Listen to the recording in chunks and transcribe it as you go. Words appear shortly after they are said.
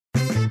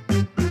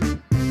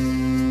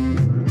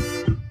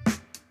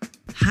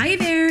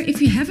if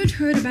you haven't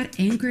heard about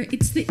Anchor,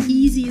 it's the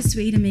easiest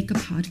way to make a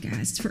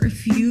podcast for a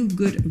few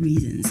good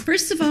reasons.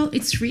 First of all,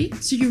 it's free,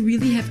 so you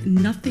really have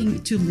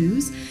nothing to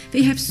lose.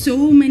 They have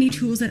so many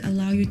tools that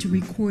allow you to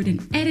record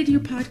and edit your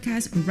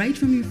podcast right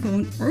from your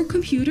phone or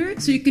computer,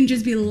 so you can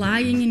just be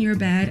lying in your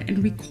bed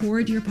and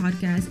record your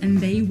podcast, and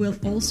they will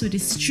also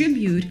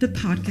distribute the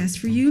podcast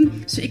for you,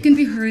 so it can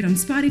be heard on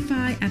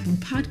Spotify, Apple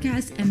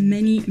Podcasts, and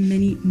many,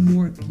 many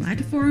more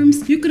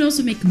platforms. You can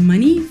also make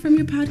money from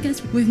your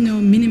podcast with no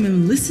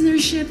minimum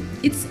listenership.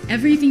 It's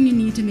everything you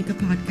need to make a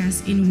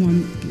podcast in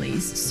one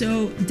place.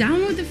 So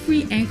download the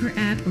free Anchor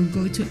app or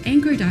go to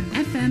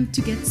anchor.fm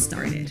to get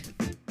started.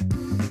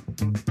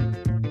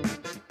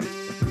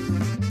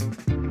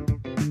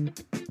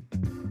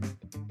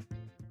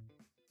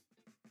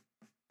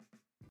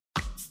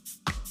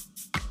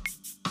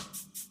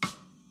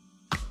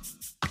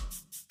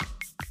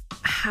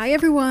 Hi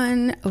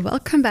everyone,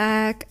 welcome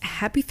back.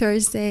 Happy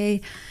Thursday.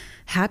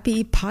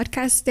 Happy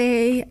podcast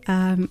day.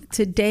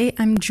 Today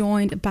I'm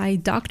joined by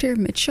Dr.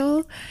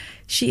 Mitchell.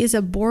 She is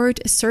a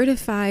board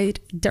certified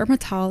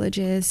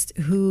dermatologist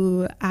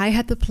who I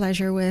had the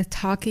pleasure with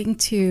talking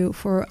to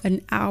for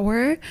an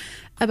hour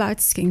about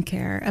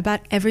skincare, about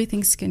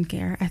everything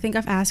skincare. I think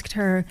I've asked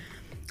her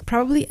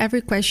probably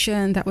every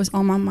question that was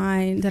on my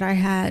mind that I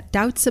had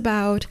doubts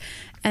about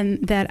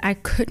and that I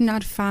could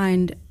not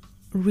find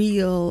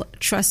real,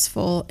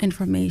 trustful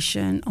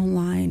information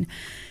online.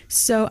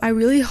 So I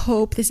really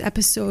hope this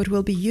episode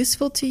will be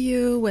useful to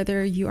you,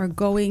 whether you are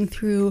going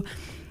through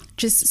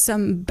just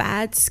some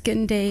bad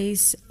skin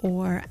days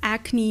or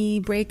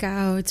acne,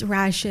 breakouts,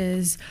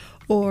 rashes,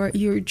 or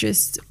you're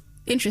just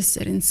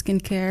interested in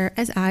skincare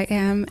as I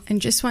am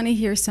and just want to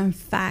hear some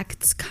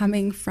facts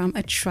coming from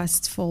a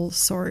trustful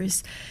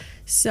source.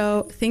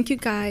 So thank you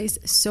guys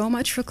so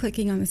much for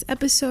clicking on this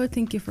episode.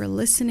 Thank you for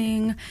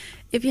listening.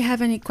 If you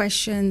have any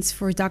questions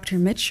for Dr.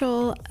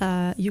 Mitchell,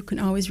 you can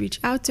always reach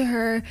out to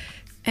her.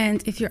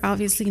 And if you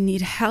obviously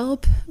need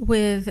help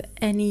with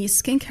any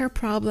skincare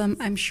problem,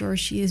 I'm sure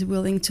she is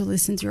willing to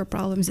listen to your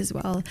problems as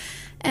well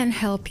and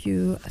help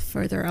you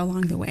further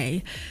along the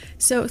way.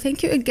 So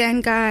thank you again,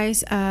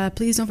 guys.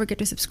 Please don't forget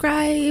to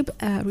subscribe,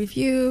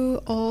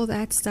 review, all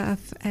that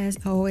stuff as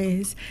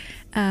always.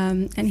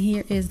 And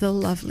here is the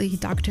lovely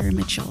Dr.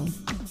 Mitchell.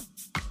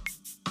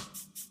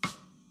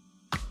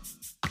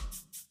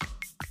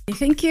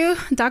 Thank you,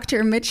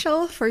 Dr.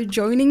 Mitchell, for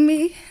joining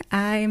me.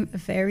 I'm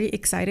very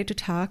excited to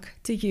talk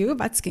to you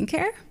about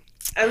skincare.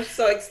 I'm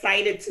so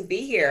excited to be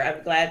here.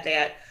 I'm glad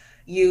that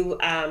you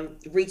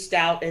reached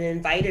out and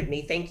invited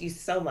me. Thank you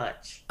so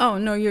much. Oh,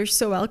 no, you're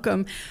so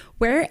welcome.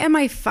 Where am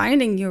I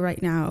finding you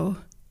right now?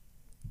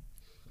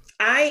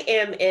 I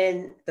am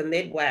in the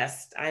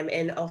Midwest. I'm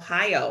in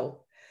Ohio.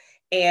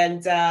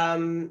 And,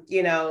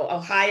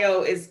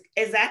 Ohio is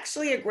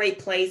actually a great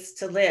place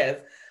to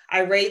live.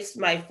 I raised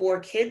my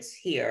 4 kids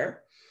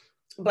here,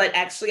 but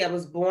actually I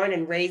was born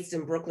and raised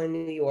in Brooklyn,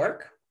 New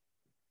York.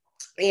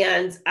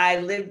 And I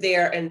lived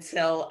there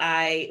until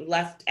I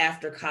left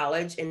after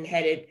college and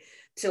headed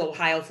to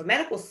Ohio for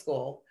medical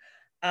school.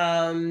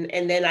 And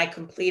then I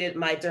completed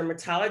my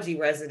dermatology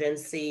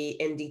residency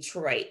in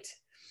Detroit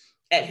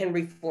at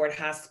Henry Ford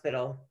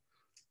Hospital.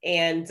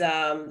 And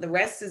the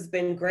rest has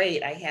been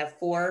great. I have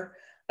 4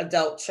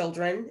 adult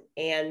children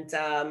and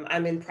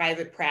I'm in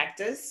private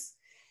practice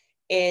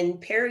in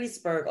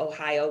Perrysburg,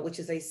 Ohio, which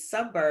is a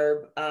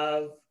suburb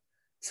of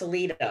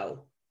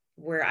Toledo,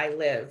 where I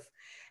live.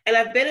 And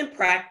I've been in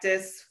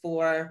practice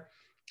for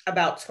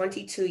about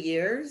 22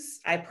 years.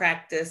 I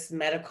practice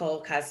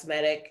medical,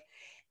 cosmetic,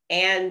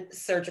 and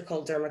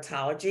surgical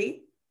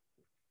dermatology.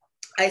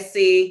 I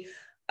see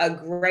a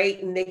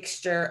great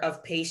mixture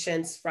of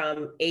patients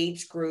from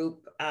age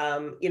group.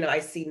 I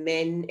see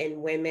men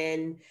and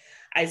women.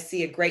 I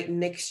see a great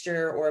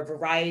mixture or a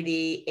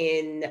variety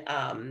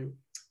in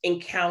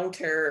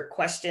encounter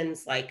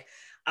questions like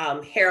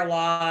hair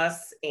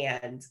loss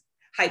and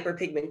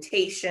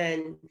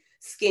hyperpigmentation,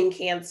 skin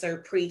cancer,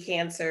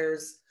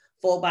 pre-cancers,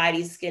 full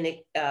body skin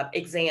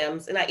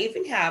exams. And I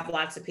even have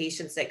lots of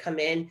patients that come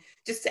in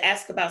just to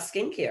ask about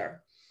skincare.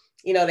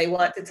 They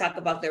want to talk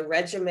about their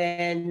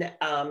regimen.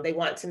 They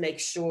want to make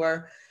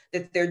sure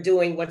that they're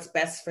doing what's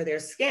best for their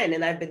skin.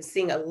 And I've been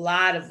seeing a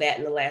lot of that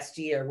in the last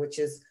year, which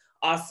is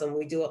awesome.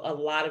 We do a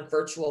lot of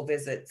virtual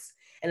visits.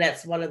 And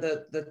that's one of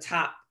the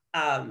top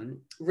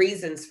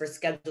reasons for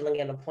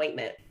scheduling an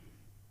appointment.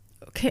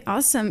 Okay,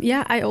 awesome.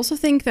 Yeah, I also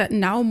think that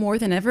now more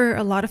than ever,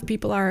 a lot of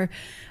people are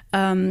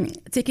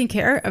taking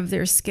care of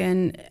their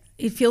skin.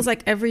 It feels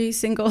like every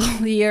single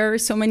year,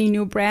 so many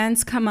new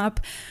brands come up.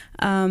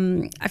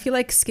 I feel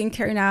like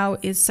skincare now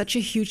is such a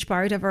huge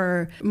part of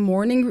our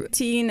morning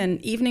routine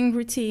and evening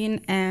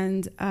routine.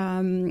 And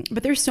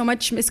but there's so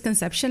much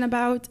misconception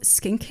about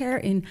skincare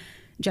in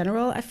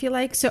general, I feel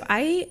like. So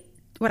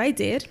what I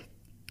did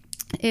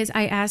is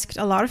I asked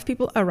a lot of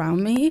people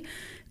around me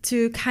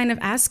to kind of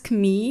ask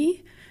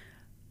me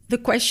the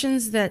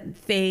questions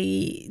that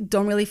they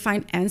don't really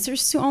find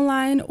answers to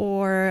online,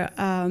 or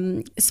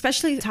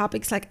especially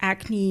topics like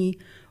acne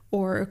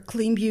or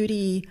clean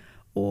beauty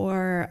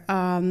or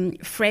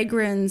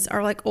fragrance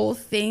are like all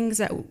things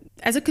that,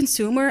 as a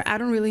consumer, I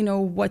don't really know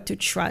what to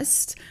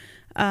trust.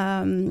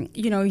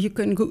 You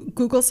can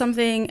Google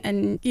something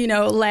and,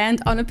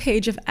 land on a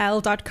page of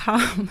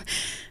al.com,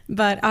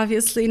 but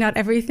obviously not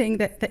everything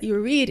that you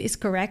read is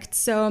correct.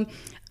 So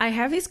I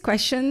have these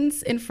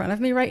questions in front of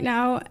me right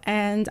now,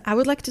 and I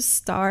would like to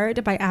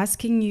start by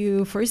asking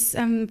you first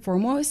and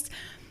foremost,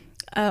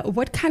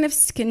 what kind of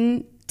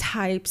skin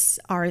types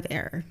are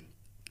there?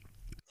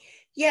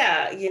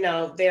 Yeah,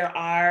 there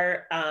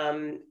are,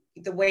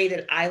 the way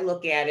that I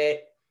look at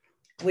it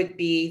would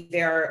be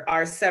there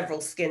are several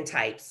skin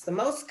types. The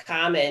most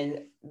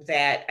common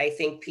that I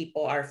think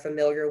people are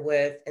familiar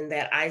with and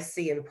that I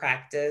see in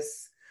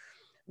practice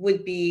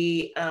would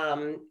be,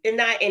 and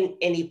not in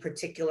any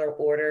particular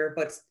order,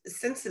 but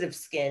sensitive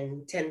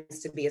skin tends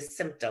to be a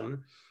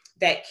symptom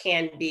that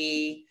can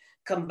be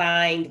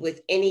combined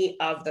with any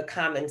of the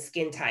common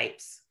skin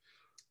types.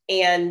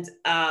 And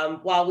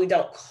while we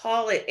don't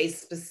call it a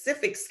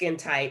specific skin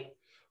type,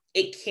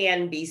 it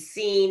can be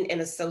seen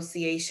in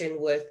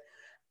association with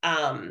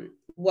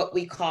what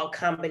we call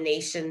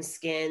combination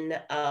skin,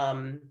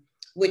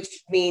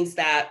 which means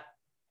that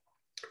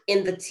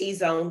in the T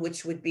zone,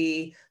 which would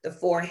be the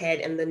forehead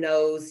and the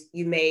nose,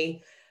 you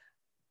may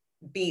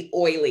be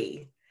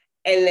oily.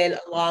 And then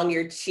along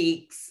your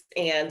cheeks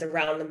and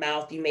around the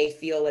mouth, you may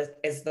feel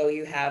as though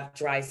you have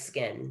dry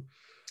skin.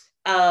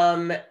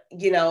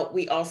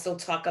 We also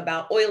talk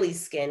about oily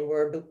skin,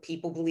 where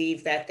people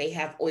believe that they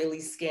have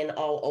oily skin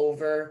all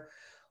over,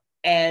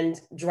 and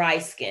dry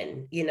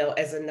skin,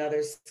 as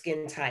another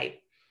skin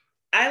type.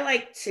 I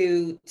like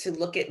to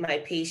look at my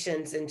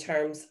patients in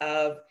terms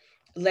of,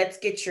 let's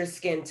get your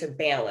skin to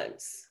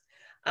balance.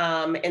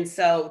 And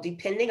so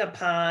depending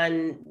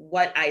upon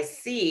what I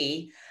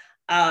see,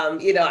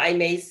 I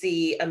may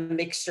see a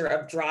mixture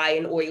of dry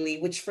and oily,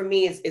 which for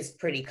me is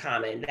pretty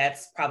common.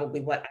 That's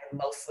probably what I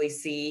mostly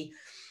see.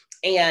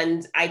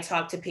 And I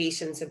talk to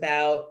patients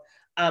about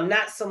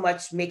not so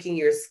much making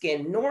your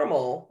skin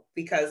normal,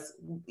 because,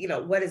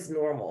 what is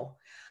normal?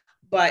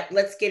 But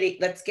let's get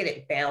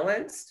it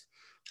balanced.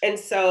 And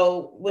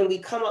so when we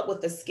come up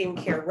with a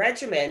skincare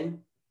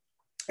regimen,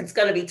 it's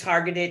going to be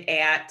targeted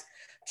at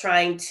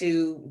trying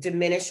to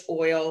diminish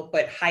oil,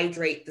 but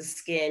hydrate the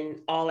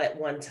skin all at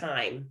one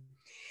time.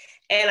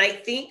 And I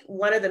think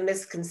one of the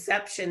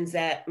misconceptions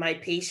that my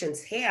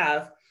patients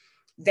have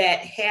that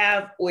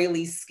have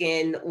oily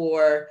skin,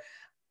 or,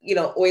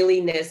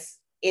 oiliness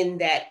in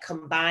that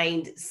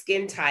combined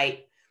skin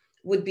type,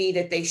 would be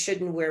that they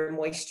shouldn't wear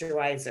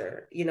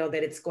moisturizer,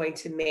 that it's going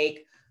to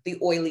make the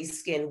oily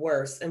skin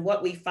worse. And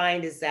what we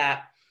find is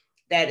that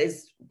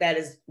is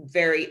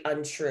very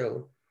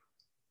untrue.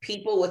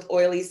 People with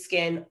oily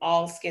skin,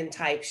 all skin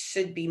types,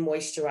 should be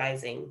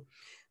moisturizing,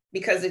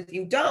 because if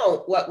you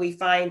don't, what we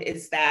find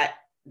is that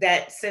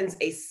sends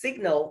a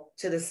signal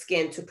to the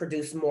skin to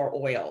produce more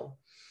oil.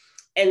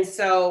 And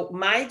so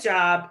my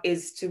job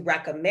is to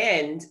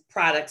recommend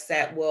products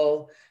that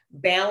will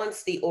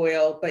balance the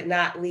oil, but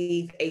not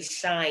leave a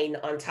shine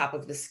on top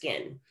of the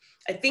skin.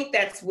 I think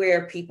that's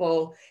where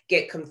people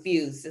get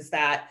confused, is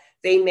that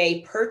they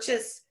may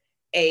purchase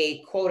a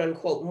quote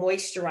unquote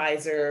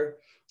moisturizer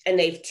and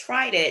they've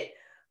tried it,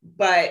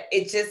 but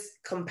it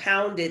just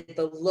compounded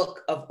the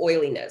look of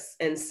oiliness.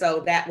 And so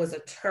that was a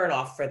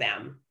turnoff for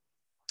them.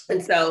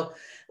 And so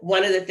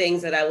one of the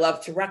things that I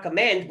love to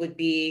recommend would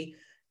be,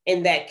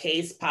 in that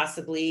case,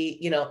 possibly,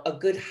 a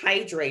good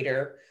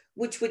hydrator,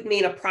 which would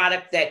mean a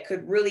product that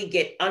could really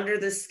get under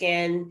the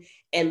skin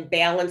and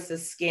balance the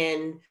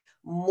skin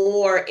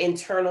more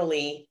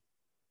internally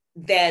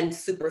than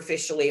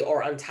superficially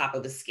or on top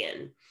of the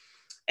skin.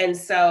 And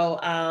so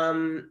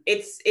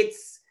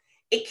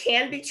it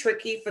can be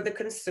tricky for the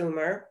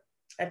consumer.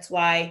 That's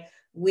why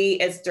we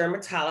as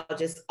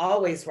dermatologists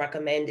always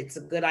recommend it's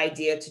a good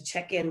idea to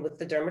check in with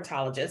the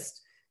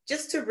dermatologist,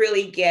 just to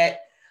really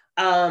get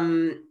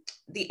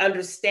the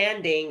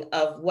understanding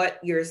of what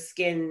your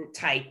skin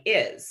type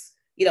is,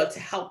 to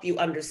help you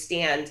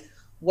understand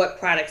what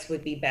products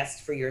would be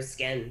best for your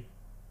skin.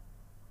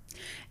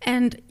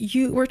 And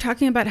you were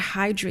talking about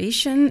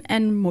hydration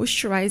and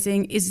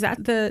moisturizing. Is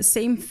that the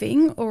same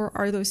thing, or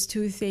are those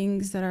two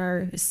things that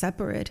are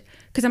separate?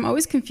 Because I'm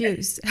always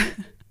confused.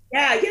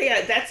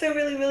 Yeah. That's a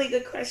really, really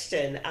good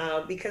question,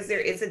 because there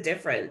is a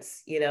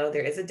difference.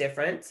 There is a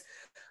difference.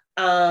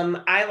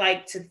 I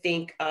like to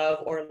think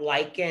of or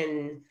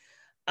liken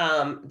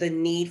the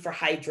need for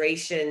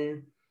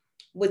hydration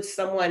with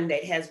someone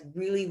that has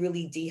really,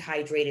 really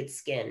dehydrated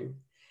skin.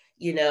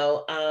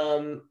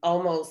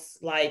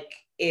 Almost like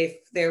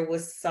if there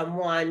was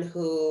someone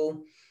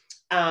who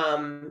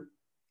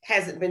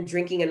hasn't been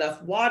drinking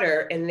enough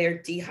water and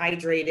they're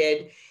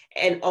dehydrated,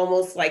 and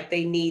almost like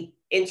they need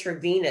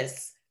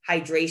intravenous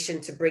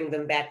hydration to bring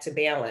them back to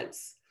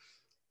balance.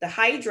 The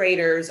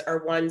hydrators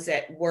are ones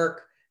that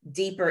work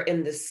deeper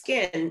in the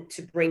skin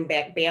to bring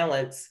back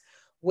balance,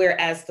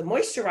 whereas the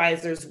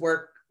moisturizers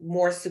work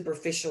more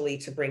superficially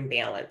to bring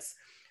balance.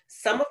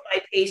 Some of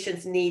my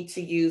patients need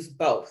to use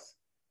both,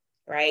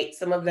 right?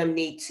 Some of them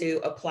need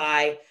to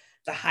apply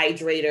the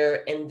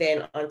hydrator, and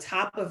then on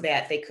top of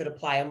that, they could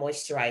apply a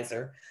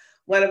moisturizer.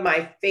 One of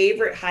my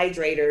favorite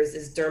hydrators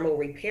is Dermal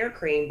Repair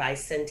Cream by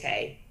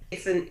Sente.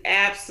 It's an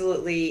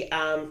absolutely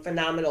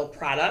phenomenal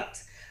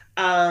product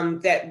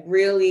that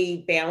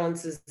really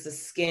balances the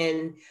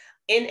skin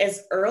in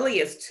as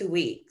early as 2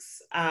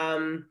 weeks.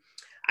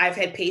 I've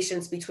had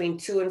patients between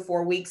 2 and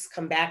 4 weeks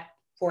come back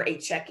for a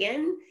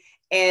check-in,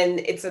 and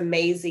it's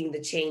amazing the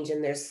change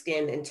in their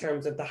skin in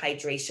terms of the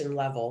hydration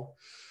level.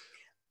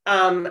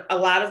 A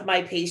lot of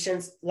my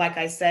patients, like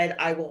I said,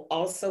 I will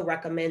also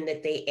recommend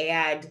that they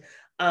add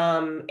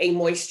a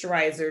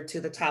moisturizer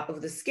to the top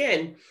of the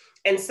skin.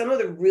 And some of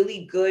the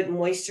really good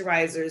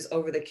moisturizers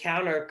over the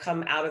counter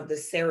come out of the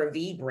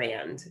CeraVe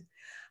brand.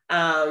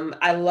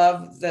 I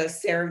love the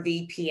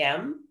CeraVe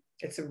PM.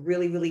 It's a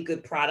really, really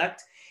good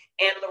product.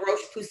 And La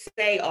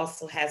Roche-Posay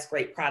also has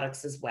great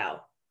products as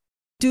well.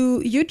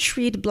 Do you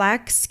treat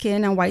black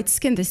skin and white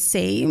skin the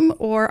same,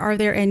 or are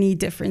there any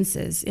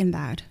differences in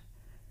that?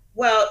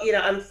 Well,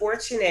 I'm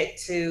fortunate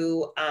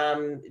to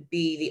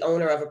be the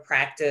owner of a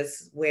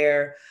practice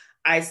where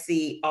I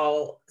see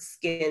all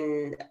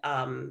skin,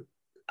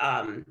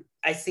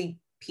 I see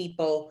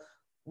people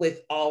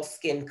with all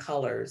skin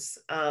colors.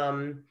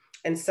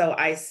 And so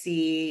I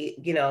see,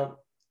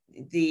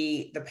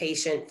 the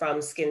patient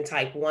from skin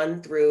type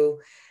 1 through,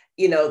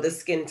 the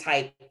skin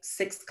type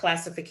 6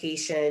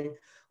 classification,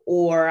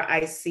 or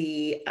I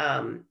see,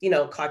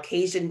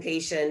 Caucasian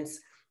patients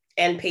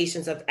and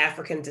patients of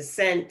African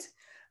descent.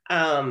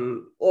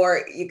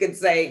 Or you could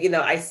say,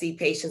 I see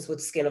patients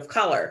with skin of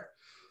color.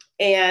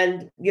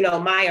 And,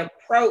 my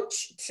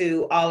approach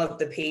to all of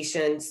the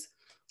patients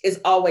is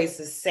always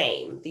the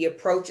same. The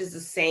approach is the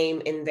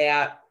same in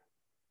that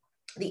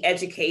the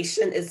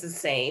education is the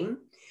same.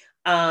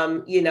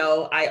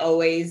 I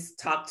always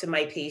talk to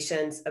my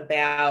patients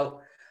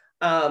about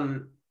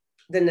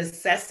the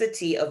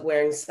necessity of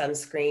wearing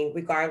sunscreen,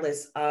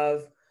 regardless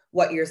of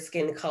what your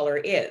skin color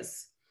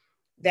is.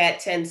 That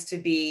tends to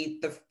be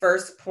the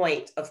first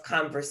point of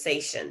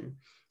conversation,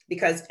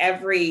 because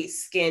every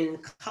skin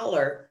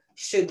color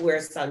should wear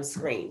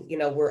sunscreen.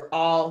 We're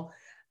all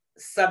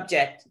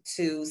subject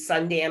to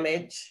sun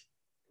damage,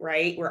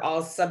 right? We're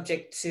all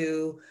subject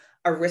to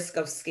a risk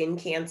of skin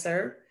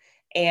cancer.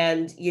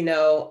 And,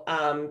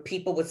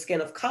 people with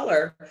skin of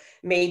color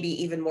may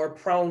be even more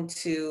prone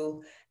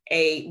to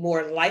a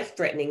more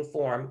life-threatening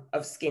form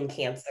of skin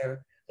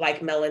cancer,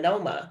 like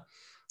melanoma.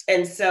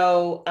 And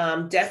so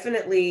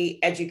definitely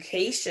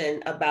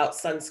education about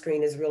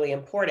sunscreen is really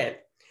important.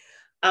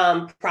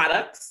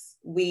 Products,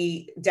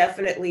 we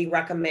definitely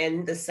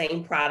recommend the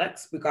same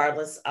products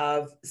regardless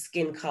of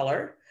skin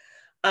color.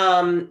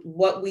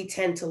 What we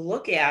tend to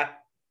look at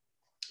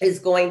is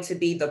going to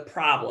be the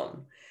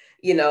problem,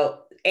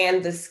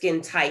 and the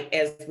skin type,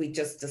 as we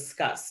just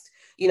discussed.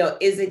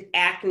 Is it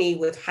acne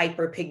with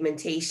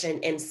hyperpigmentation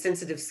and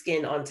sensitive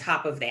skin on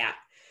top of that?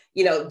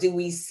 Do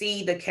we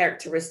see the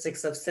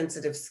characteristics of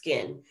sensitive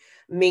skin,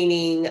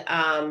 meaning,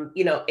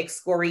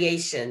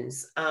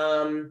 excoriations,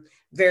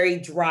 very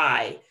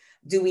dry?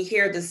 Do we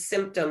hear the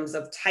symptoms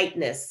of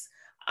tightness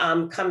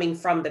coming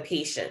from the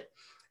patient?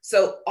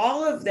 So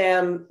all of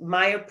them,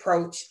 my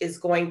approach is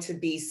going to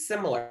be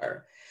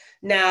similar.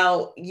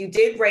 Now, you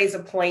did raise a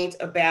point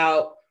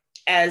about,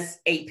 as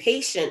a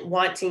patient,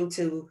 wanting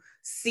to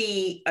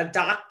see a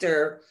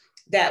doctor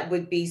that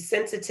would be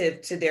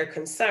sensitive to their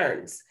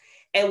concerns.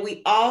 And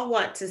we all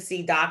want to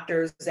see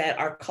doctors that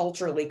are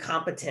culturally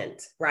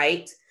competent,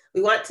 right?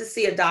 We want to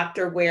see a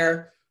doctor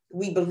where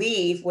we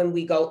believe when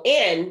we go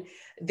in,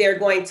 they're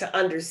going to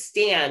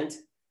understand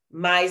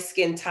my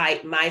skin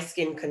type, my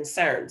skin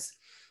concerns.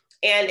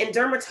 And in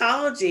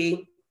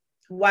dermatology,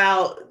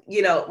 while,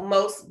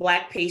 most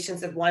Black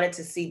patients have wanted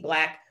to see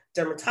Black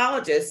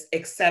dermatologists,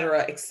 et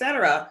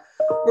cetera,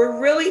 we're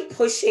really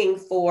pushing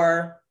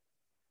for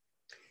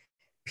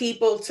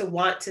people to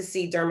want to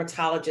see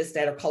dermatologists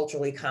that are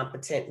culturally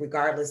competent,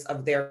 regardless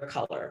of their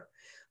color.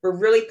 We're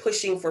really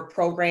pushing for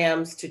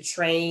programs to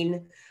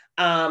train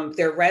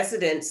their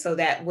residents so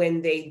that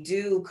when they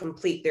do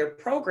complete their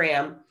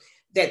program,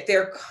 that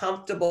they're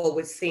comfortable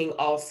with seeing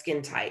all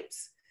skin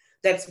types.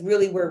 That's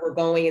really where we're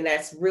going, and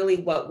that's really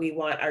what we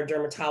want our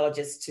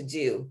dermatologists to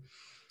do.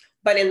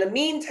 But in the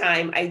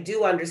meantime, I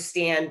do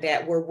understand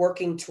that we're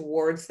working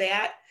towards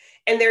that.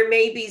 And there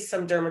may be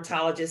some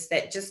dermatologists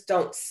that just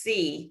don't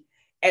see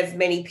as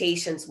many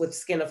patients with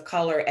skin of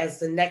color as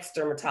the next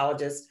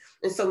dermatologist.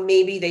 And so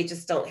maybe they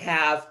just don't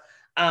have,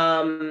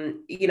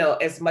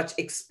 as much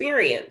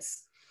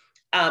experience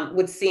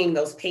with seeing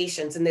those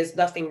patients. And there's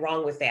nothing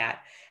wrong with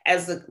that.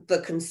 As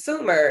the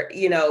consumer,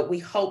 we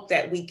hope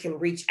that we can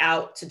reach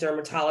out to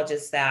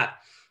dermatologists that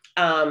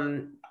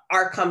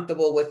are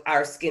comfortable with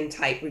our skin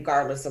type,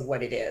 regardless of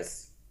what it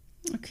is.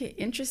 Okay,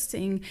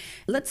 interesting.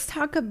 Let's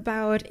talk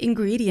about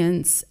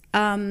ingredients.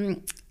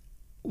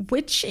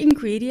 Which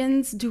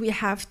ingredients do we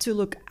have to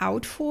look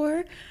out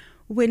for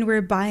when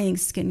we're buying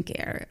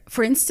skincare?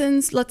 For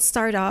instance, let's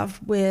start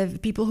off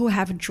with people who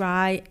have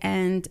dry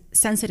and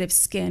sensitive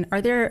skin.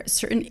 Are there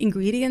certain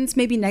ingredients,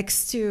 maybe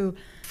next to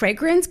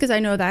fragrance? Because I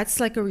know that's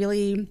like a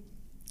really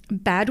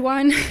bad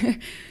one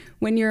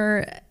when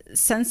you're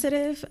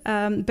sensitive.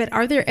 But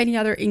are there any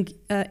other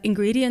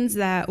ingredients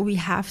that we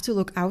have to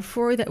look out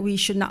for that we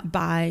should not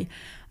buy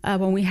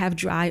when we have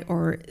dry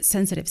or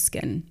sensitive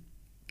skin?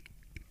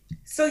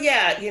 So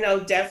yeah,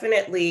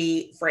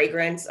 definitely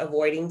fragrance,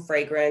 avoiding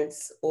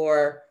fragrance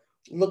or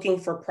looking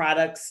for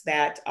products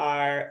that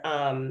are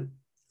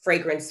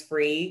fragrance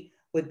free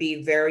would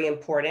be very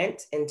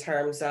important in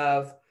terms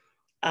of,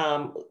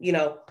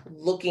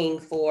 looking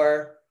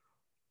for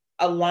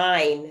a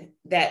line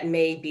that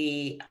may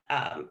be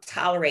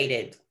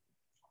tolerated.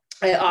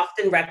 I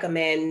often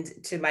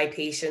recommend to my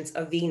patients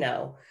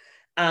Aveeno.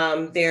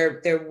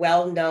 They're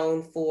well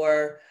known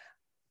for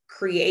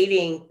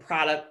creating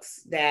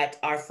products that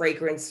are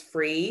fragrance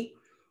free,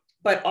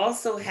 but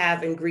also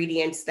have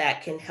ingredients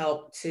that can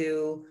help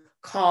to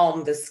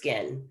calm the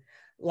skin,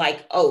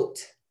 like oat,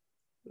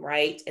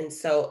 right? And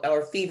so,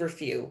 or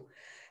feverfew.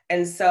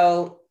 And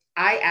so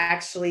I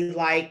actually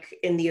like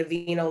in the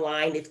Aveeno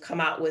line, they've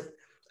come out with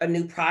a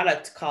new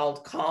product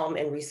called Calm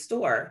and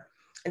Restore.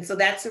 And so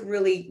that's a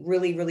really,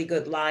 really, really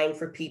good line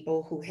for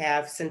people who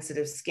have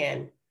sensitive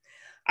skin.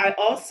 I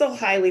also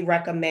highly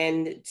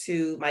recommend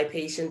to my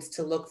patients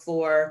to look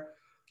for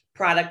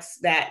products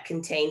that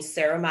contain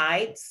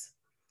ceramides,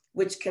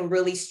 which can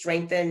really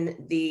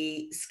strengthen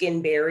the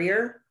skin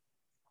barrier.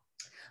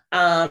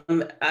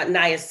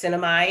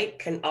 Niacinamide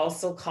can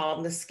also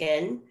calm the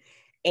skin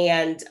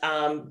and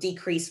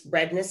decrease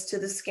redness to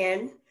the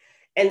skin.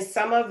 And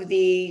some of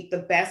the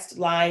best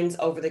lines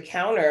over the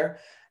counter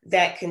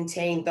that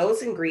contain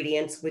those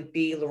ingredients would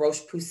be La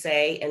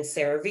Roche-Posay and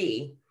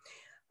CeraVe.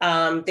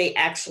 They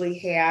actually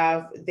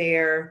have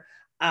their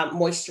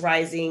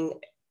moisturizing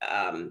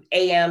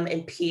AM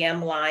and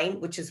PM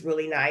line, which is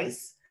really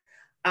nice.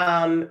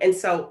 And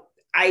so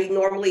I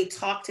normally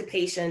talk to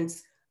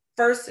patients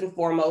first and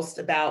foremost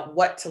about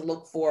what to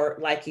look for,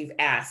 like you've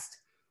asked: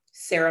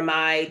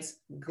 ceramides,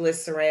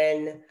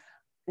 glycerin,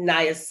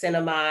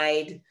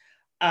 niacinamide,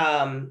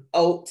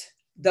 oat.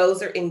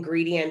 Those are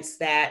ingredients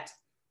that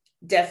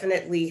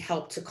definitely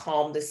help to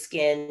calm the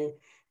skin,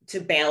 to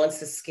balance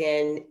the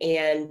skin,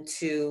 and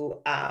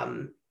to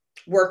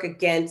work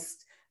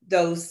against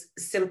those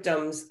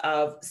symptoms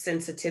of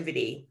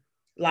sensitivity,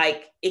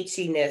 like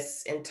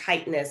itchiness and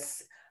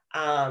tightness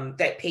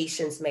that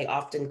patients may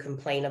often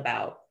complain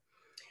about.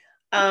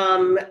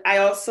 I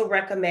also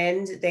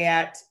recommend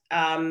that,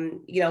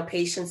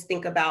 patients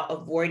think about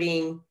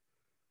avoiding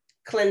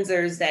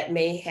cleansers that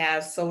may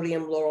have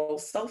sodium lauryl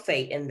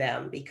sulfate in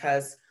them,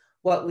 because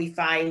what we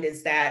find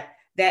is that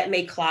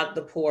may clog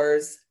the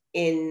pores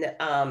in,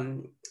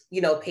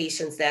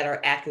 patients that are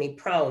acne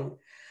prone.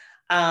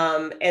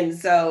 And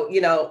so,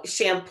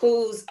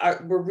 shampoos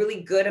we're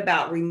really good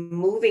about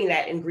removing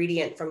that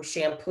ingredient from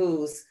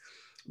shampoos,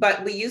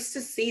 but we used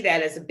to see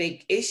that as a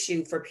big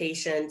issue for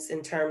patients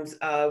in terms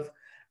of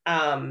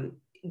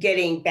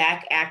getting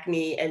back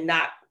acne and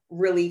not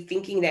really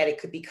thinking that it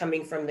could be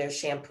coming from their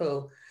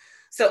shampoo.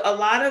 So a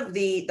lot of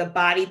the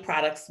body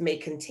products may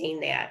contain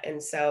that.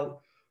 And so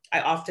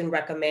I often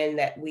recommend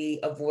that we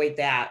avoid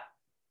that.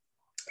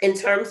 In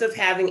terms of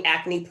having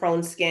acne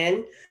prone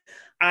skin,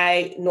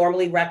 I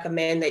normally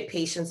recommend that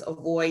patients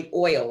avoid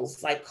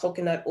oils like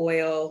coconut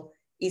oil,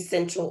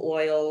 essential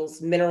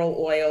oils, mineral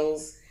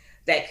oils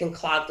that can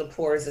clog the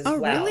pores as well. Oh,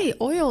 really?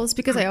 Oils?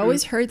 Because I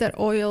always heard that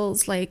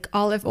oils like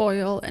olive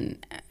oil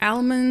and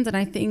almonds, and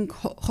I think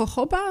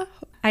jojoba.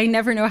 I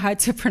never know how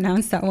to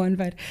pronounce that one,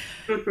 but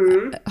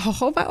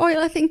jojoba oil,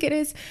 I think it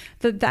is.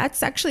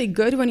 That's actually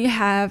good when you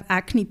have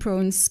acne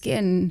prone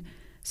skin.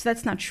 So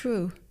that's not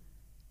true.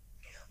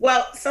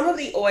 Well, some of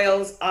the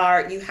oils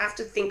you have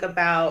to think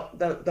about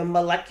the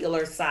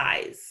molecular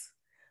size,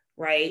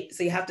 right?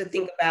 So you have to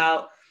think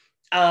about,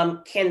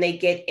 can they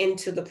get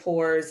into the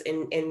pores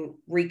and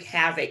wreak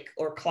havoc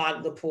or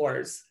clog the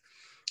pores?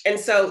 And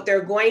so there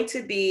are going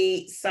to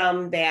be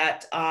some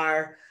that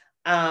are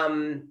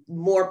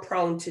more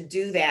prone to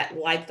do that,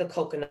 like the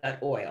coconut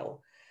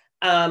oil.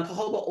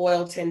 Jojoba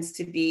oil tends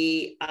to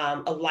be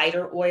a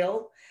lighter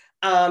oil.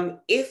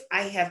 If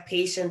I have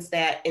patients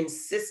that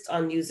insist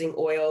on using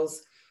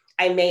oils,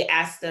 I may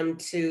ask them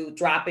to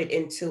drop it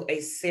into a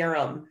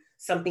serum,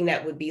 something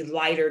that would be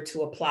lighter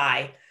to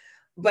apply.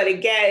 But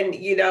again,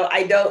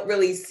 I don't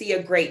really see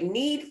a great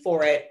need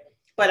for it,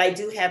 but I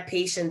do have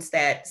patients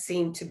that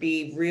seem to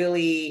be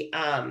really,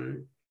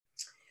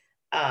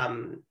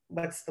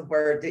 what's the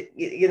word,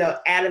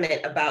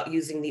 adamant about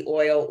using the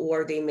oil,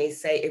 or they may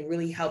say it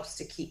really helps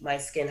to keep my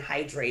skin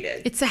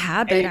hydrated. It's a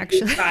habit,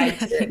 actually.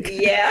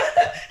 Yeah.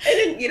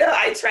 And then,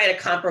 I try to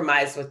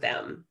compromise with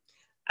them,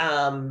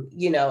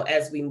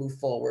 as we move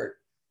forward.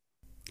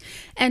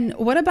 And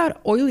what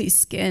about oily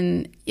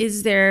skin?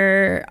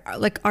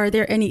 Are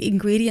there any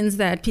ingredients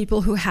that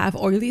people who have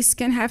oily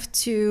skin have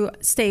to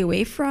stay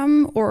away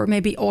from, or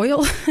maybe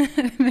oil?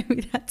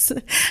 Maybe that's.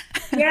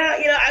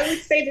 Yeah, I would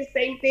say the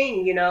same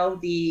thing,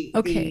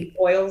 the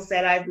oils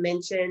that I've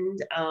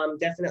mentioned,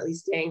 definitely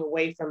staying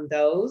away from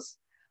those,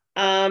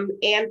 and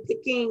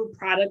picking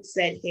products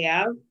that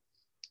have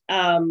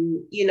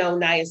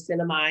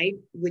niacinamide,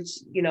 which,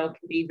 can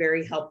be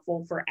very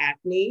helpful for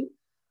acne.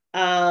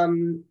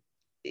 Um,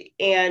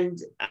 and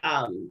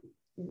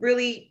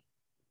really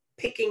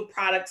picking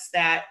products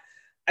that,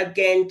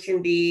 again,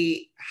 can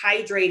be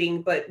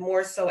hydrating, but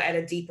more so at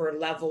a deeper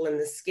level in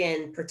the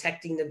skin,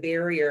 protecting the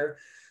barrier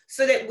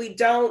so that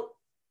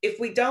if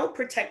we don't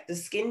protect the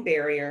skin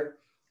barrier,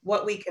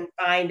 what we can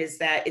find is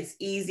that it's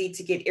easy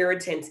to get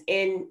irritants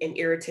in and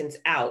irritants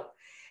out.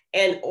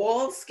 And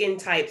all skin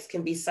types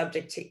can be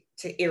subject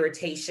to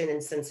irritation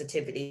and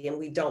sensitivity, and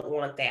we don't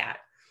want that.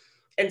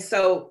 And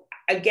so,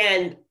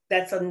 again,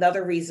 that's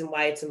another reason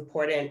why it's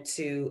important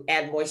to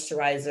add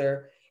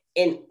moisturizer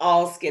in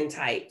all skin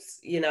types.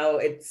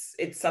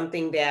 It's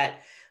something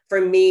that for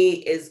me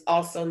is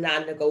also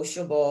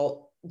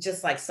non-negotiable,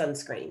 just like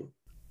sunscreen.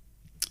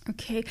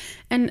 Okay,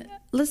 and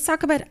let's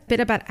talk a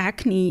bit about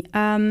acne.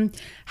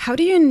 How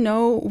do you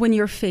know when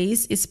your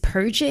face is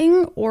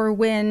purging or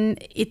when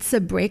it's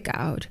a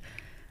breakout?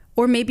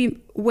 Or maybe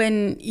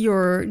when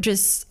you're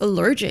just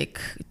allergic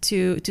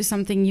to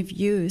something you've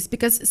used?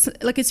 Because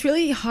it's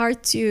really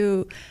hard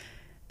to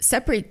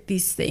separate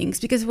these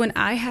things. Because when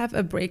I have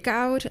a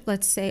breakout,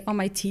 let's say on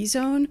my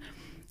T-zone,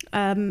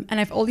 and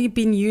I've only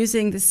been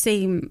using the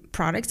same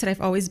products that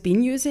I've always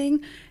been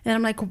using, and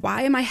I'm like,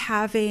 why am I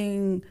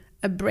having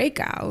a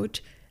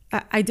breakout?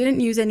 I didn't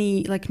use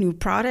any new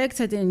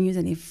products. I didn't use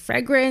any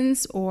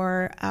fragrance,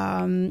 or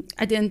I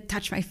didn't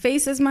touch my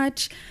face as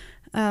much.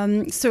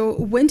 So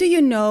when do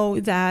you know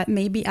that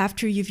maybe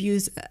after you've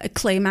used a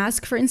clay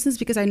mask, for instance,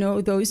 because I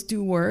know those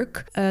do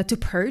work to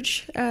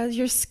purge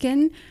your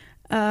skin.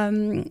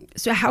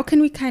 So how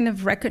can we kind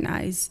of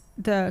recognize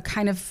the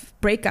kind of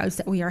breakouts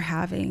that we are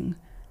having?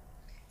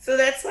 So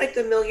that's like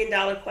the $1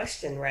 million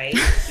question, right?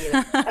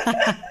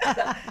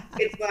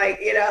 It's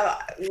like,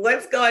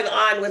 what's going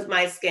on with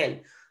my skin?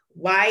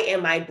 Why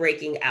am I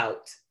breaking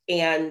out?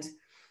 And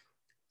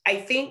I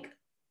think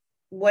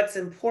what's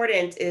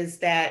important is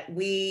that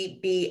we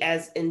be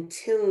as in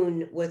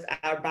tune with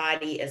our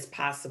body as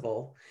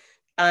possible.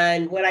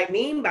 And what I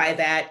mean by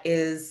that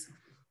is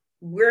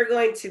we're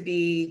going to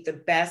be the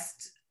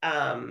best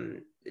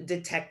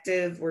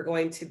detective. We're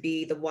going to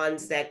be the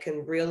ones that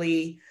can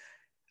really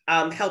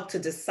help to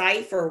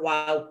decipher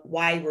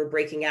why we're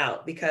breaking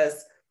out.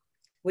 Because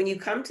when you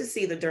come to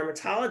see the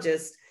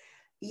dermatologist,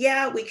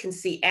 yeah, we can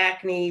see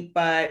acne,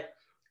 but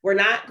we're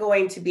not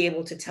going to be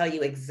able to tell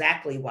you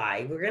exactly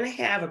why. We're going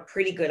to have a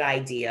pretty good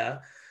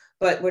idea,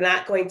 but we're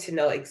not going to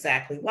know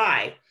exactly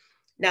why.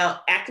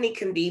 Now, acne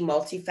can be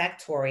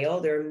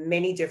multifactorial. There are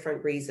many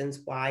different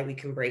reasons why we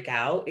can break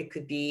out. It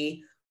could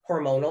be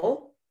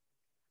hormonal.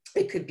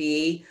 It could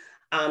be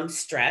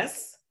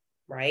stress,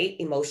 right?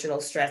 Emotional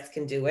stress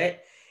can do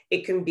it.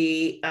 It can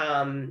be,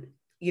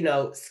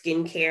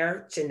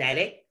 skincare,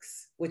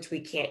 genetics, which we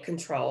can't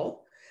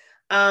control.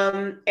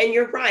 And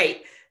you're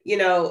right.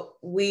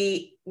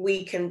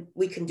 We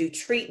can do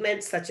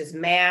treatments such as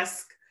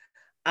mask.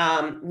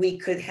 We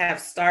could have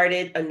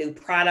started a new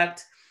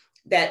product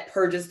that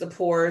purges the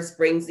pores,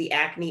 brings the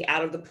acne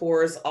out of the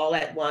pores all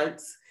at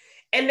once.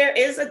 And there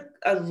is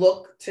a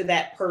look to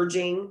that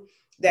purging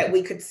that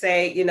we could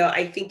say,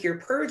 I think you're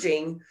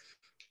purging,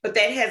 but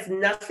that has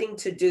nothing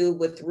to do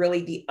with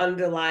really the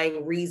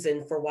underlying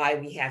reason for why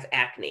we have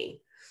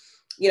acne.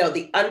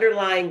 The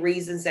underlying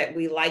reasons that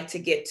we like to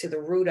get to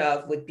the root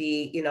of would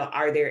be,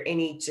 are there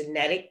any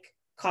genetic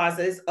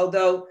causes?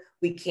 Although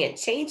we can't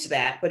change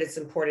that, but it's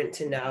important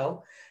to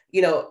know,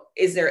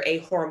 is there a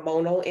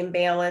hormonal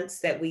imbalance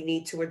that we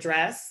need to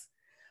address?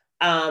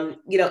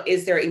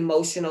 Is there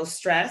emotional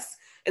stress?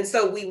 And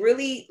so we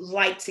really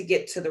like to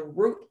get to the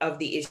root of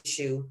the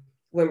issue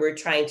when we're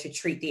trying to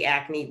treat the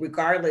acne,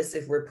 regardless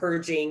if we're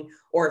purging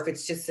or if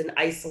it's just an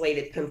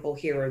isolated pimple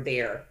here or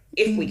there,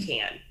 if we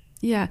can.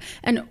 Yeah.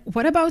 And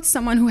what about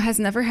someone who has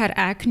never had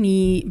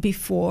acne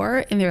before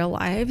in their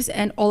lives,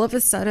 and all of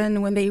a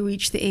sudden, when they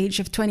reach the age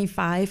of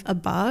 25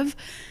 above,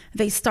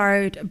 they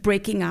start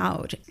breaking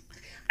out?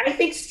 I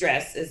think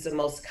stress is the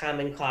most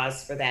common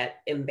cause for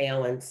that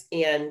imbalance.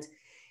 And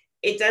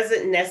it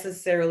doesn't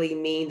necessarily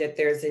mean that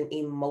there's an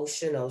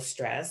emotional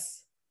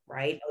stress,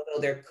 right?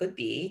 Although there could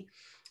be.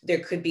 There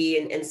could be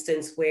an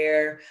instance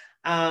where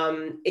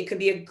it could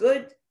be a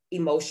good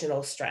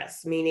emotional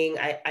stress, meaning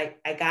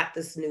I got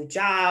this new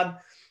job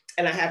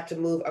and I have to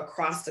move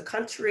across the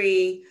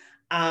country.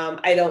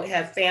 I don't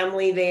have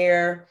family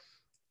there,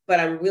 but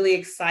I'm really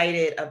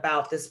excited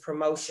about this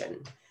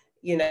promotion.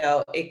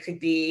 It could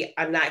be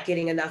I'm not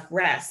getting enough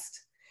rest.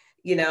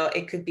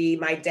 It could be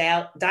my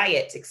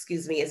diet,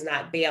 is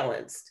not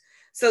balanced.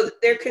 So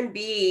there can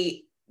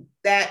be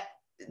that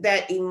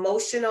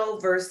emotional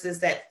versus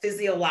that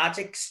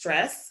physiologic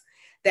stress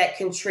that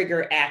can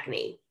trigger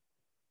acne.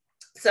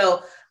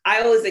 So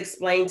I always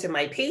explain to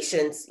my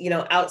patients,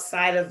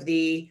 outside of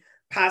the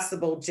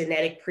possible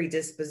genetic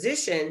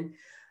predisposition,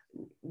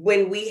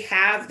 when we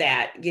have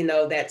that,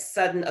 that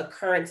sudden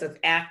occurrence of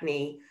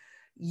acne,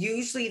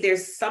 usually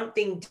there's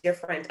something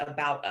different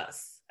about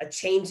us, a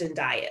change in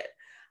diet,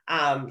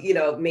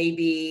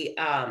 maybe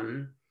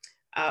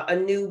a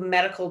new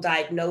medical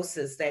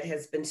diagnosis that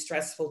has been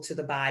stressful to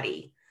the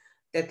body,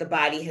 that the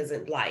body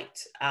hasn't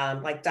liked,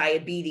 like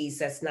diabetes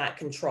that's not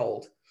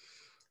controlled.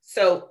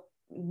 So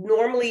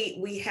normally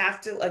we have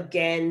to,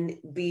 again,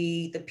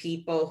 be the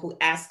people who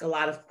ask a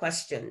lot of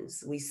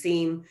questions. We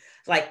seem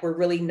like we're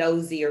really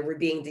nosy or we're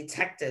being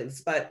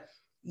detectives, but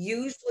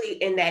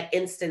usually in that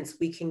instance,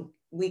 we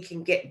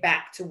can get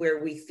back to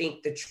where we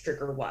think the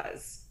trigger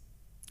was.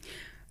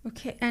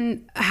 Okay,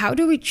 and how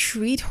do we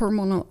treat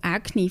hormonal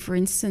acne, for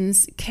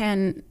instance?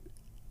 Can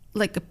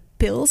like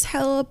pills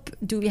help?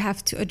 Do we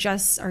have to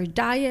adjust our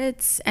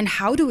diets? And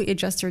how do we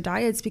adjust our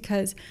diets?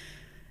 Because,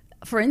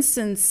 for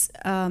instance,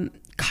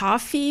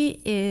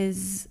 coffee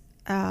is,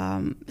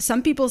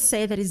 some people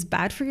say that it's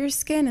bad for your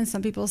skin, and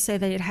some people say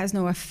that it has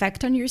no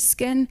effect on your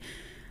skin.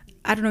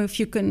 I don't know if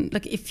you can,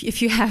 like,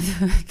 if you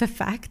have the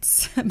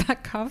facts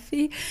about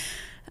coffee,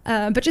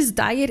 but just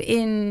diet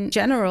in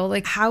general.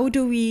 Like, how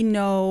do we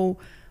know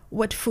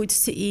what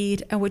foods to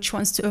eat and which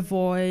ones to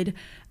avoid,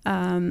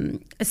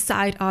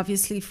 aside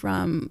obviously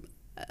from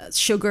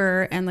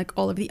sugar and like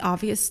all of the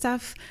obvious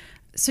stuff?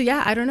 So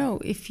yeah, I don't know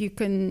if you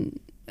can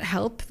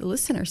help the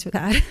listeners with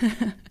that.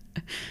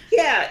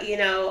 Yeah,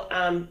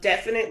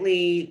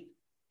 definitely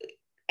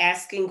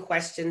asking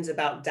questions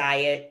about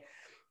diet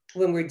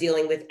when we're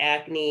dealing with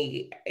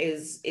acne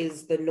is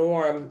the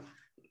norm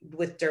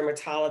with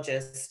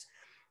dermatologists.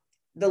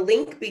 The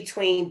link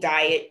between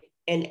diet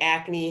and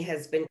acne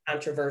has been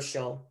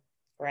controversial,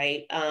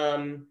 right?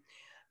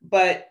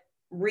 But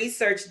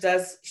research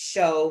does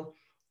show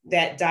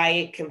that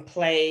diet can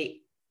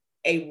play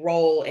a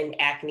role in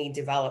acne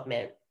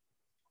development.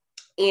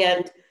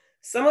 And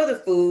some of the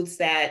foods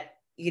that,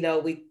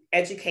 we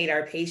educate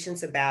our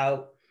patients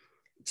about,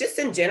 just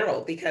in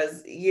general,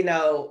 because,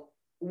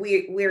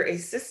 we're a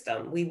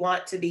system. We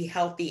want to be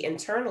healthy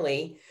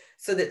internally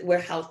so that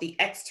we're healthy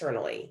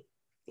externally.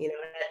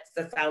 That's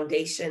the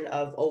foundation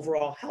of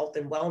overall health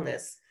and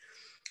wellness.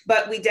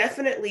 But we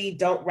definitely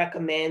don't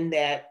recommend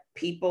that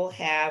people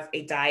have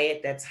a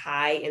diet that's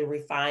high in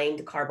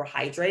refined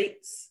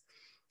carbohydrates,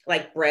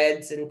 like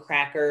breads and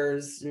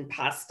crackers and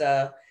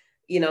pasta,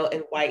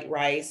 and white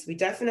rice. We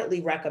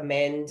definitely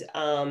recommend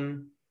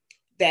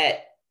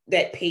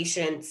that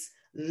patients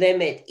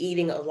limit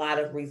eating a lot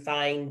of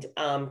refined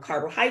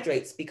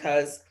carbohydrates,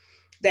 because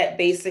that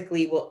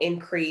basically will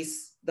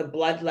increase the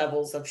blood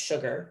levels of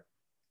sugar,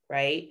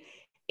 right?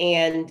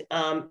 And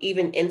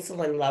even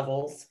insulin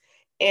levels,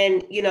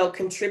 and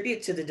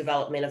contribute to the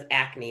development of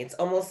acne. It's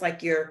almost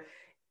like you're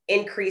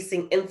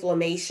increasing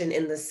inflammation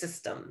in the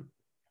system,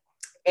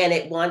 and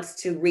it wants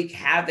to wreak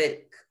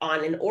havoc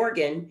on an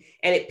organ,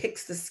 and it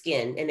picks the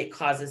skin and it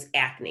causes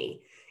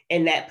acne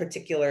in that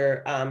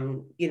particular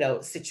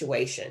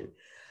situation.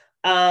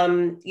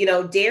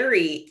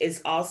 Dairy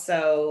is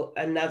also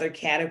another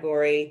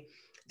category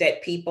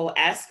that people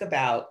ask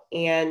about.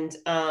 And,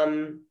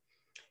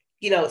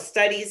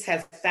 studies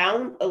have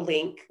found a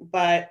link,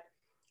 but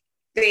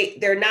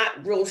they're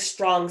not real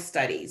strong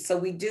studies. So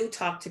we do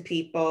talk to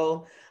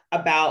people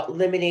about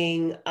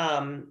limiting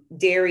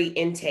dairy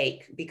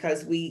intake,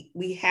 because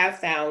we have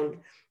found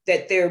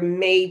that there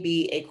may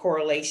be a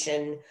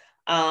correlation.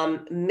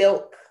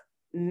 Milk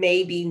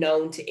may be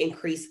known to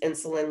increase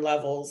insulin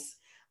levels,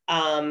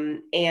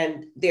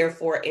 and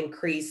therefore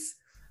increase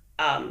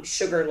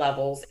sugar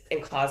levels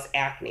and cause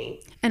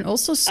acne. And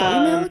also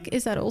soy milk,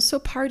 is that also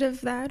part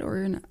of that,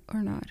 or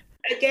not?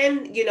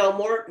 Again,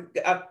 more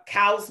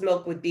cow's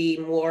milk would be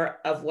more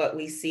of what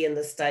we see in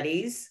the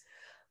studies,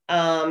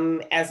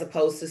 as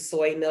opposed to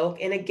soy milk.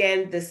 And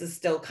again, this is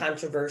still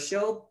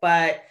controversial,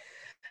 but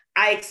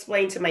I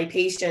explain to my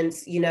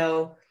patients,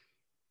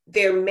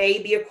 there may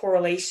be a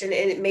correlation,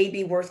 and it may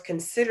be worth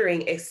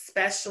considering,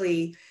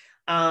 especially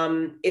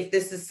if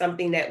this is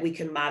something that we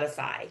can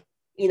modify,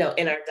 in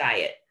our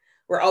diet.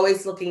 We're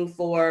always looking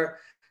for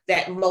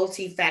that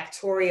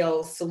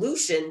multifactorial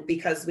solution,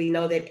 because we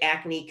know that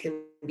acne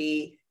can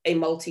be a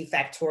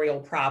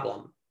multifactorial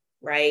problem,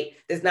 right?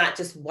 There's not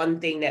just one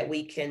thing that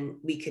we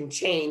can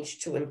change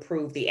to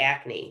improve the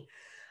acne.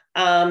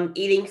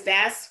 Eating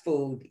fast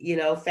food,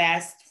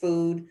 fast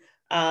food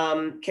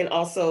can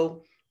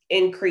also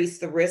increase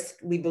the risk,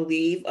 we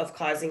believe, of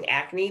causing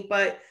acne.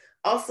 But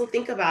also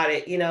think about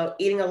it,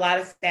 eating a lot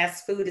of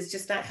fast food is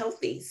just not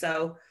healthy.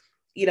 So,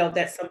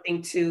 that's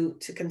something to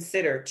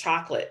consider.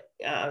 Chocolate.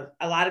 A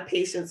lot of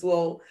patients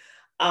will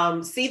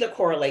see the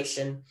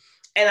correlation.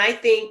 And I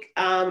think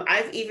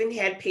I've even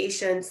had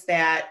patients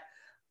that,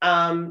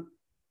 a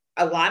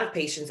lot of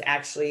patients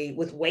actually,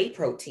 with whey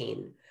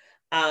protein.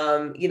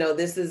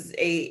 This is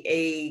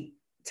a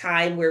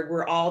time where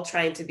we're all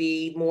trying to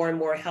be more and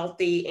more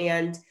healthy.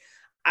 And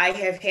I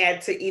have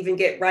had to even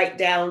get right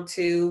down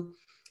to,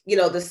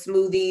 the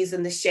smoothies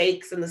and the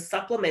shakes and the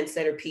supplements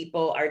that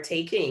people are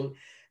taking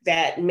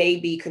that may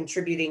be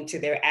contributing to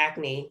their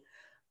acne.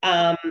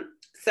 Um,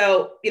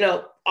 so,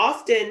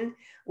 often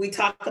we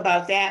talk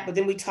about that, but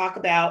then we talk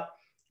about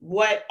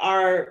what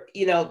are,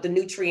 the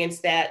nutrients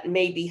that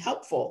may be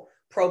helpful.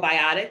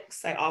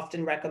 Probiotics, I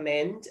often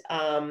recommend.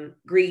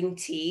 Green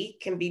tea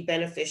can be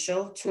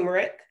beneficial,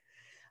 turmeric.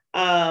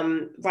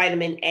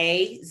 vitamin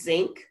A,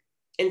 zinc,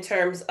 in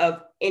terms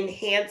of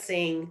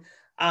enhancing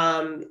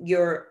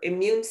your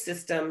immune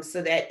system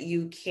so that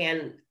you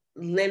can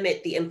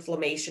limit the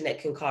inflammation that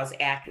can cause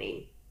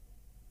acne.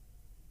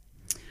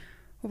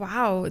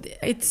 Wow,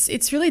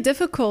 it's really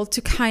difficult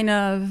to kind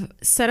of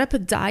set up a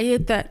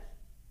diet that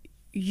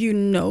you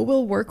know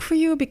will work for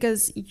you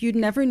because you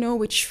never know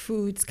which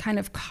foods kind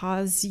of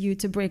cause you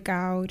to break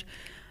out.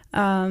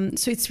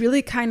 So it's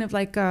really kind of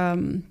like,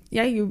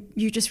 yeah,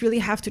 you just really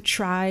have to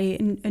try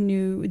a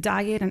new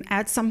diet and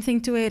add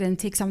something to it and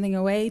take something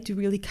away to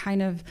really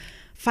kind of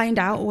find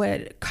out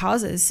what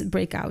causes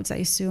breakouts, I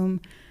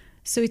assume.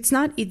 So it's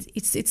not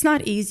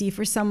easy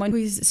for someone who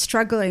is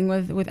struggling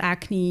with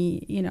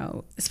acne, you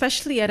know,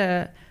 especially at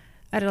a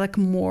like a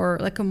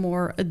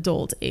more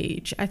adult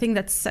age. I think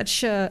that's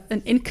such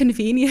an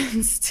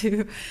inconvenience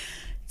to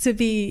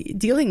be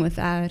dealing with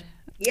that.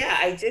 Yeah,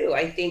 I do.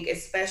 I think,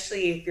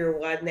 especially if you're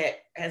one that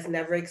has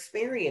never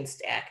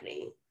experienced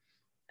acne.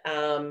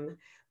 Um,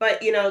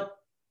 but,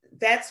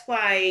 that's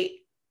why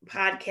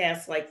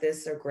podcasts like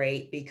this are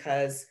great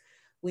because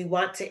we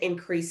want to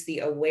increase the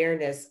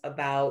awareness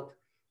about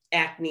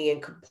acne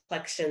and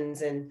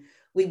complexions. And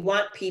we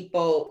want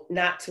people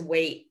not to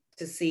wait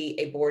to see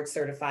a board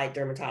certified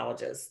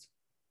dermatologist.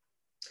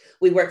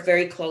 We work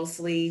very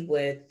closely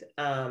with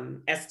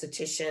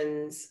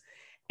estheticians,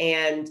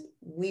 and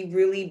we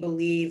really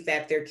believe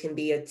that there can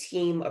be a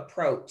team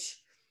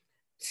approach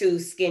to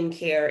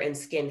skincare and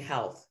skin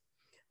health.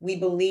 We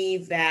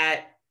believe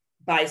that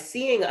by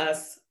seeing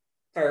us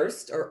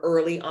first or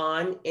early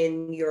on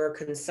in your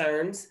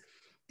concerns,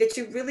 that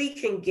you really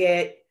can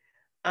get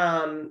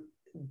um,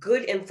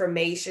 good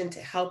information to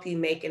help you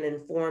make an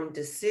informed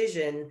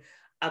decision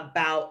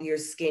about your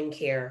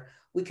skincare.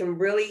 We can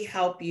really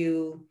help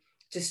you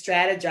to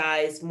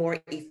strategize more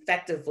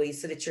effectively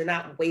so that you're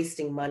not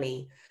wasting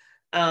money.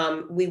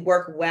 We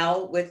work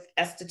well with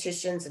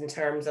estheticians in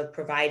terms of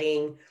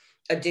providing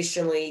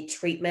additionally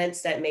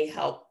treatments that may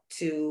help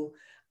to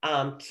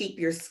keep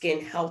your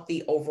skin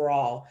healthy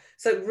overall.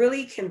 So it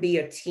really can be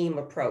a team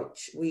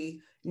approach.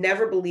 We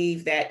never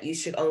believe that you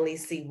should only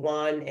see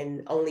one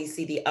and only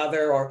see the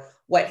other or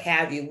what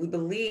have you. We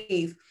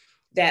believe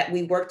that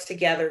we work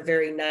together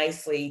very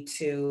nicely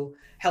to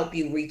help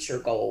you reach your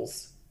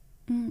goals.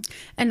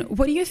 And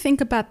what do you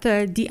think about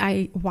the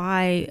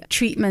DIY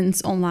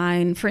treatments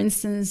online? For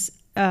instance,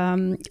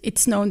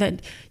 it's known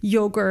that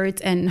yogurt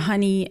and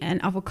honey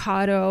and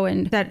avocado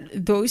and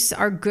that those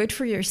are good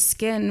for your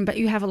skin, but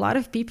you have a lot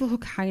of people who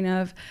kind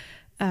of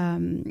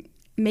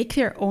make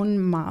their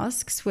own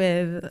masks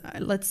with,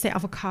 let's say,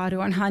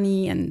 avocado and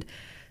honey and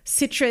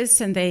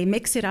citrus, and they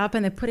mix it up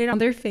and they put it on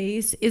their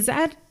face. Is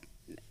that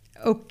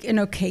an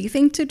okay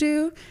thing to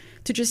do?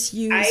 To just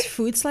use I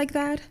foods like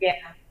that? Yeah,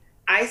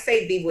 I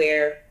say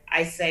beware.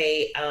 I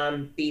say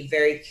be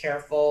very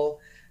careful.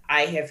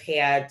 I have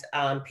had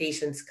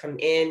patients come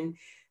in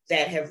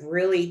that have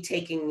really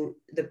taken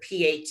the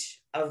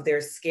pH of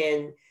their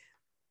skin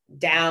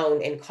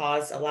down and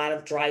caused a lot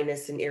of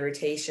dryness and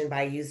irritation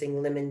by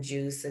using lemon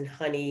juice and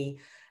honey,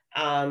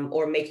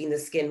 or making the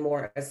skin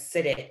more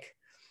acidic,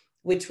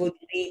 which will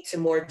lead to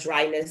more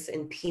dryness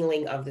and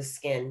peeling of the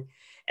skin.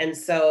 And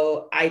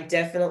so I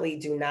definitely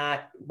do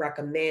not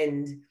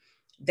recommend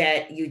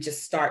that you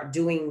just start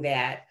doing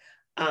that,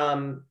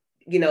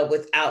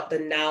 without the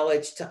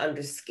knowledge to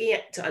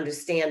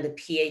understand the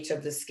pH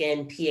of the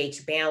skin,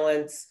 pH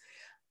balance,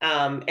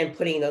 and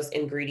putting those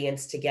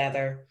ingredients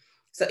together.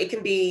 So it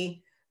can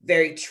be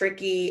very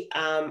tricky.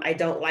 I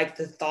don't like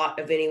the thought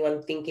of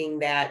anyone thinking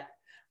that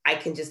I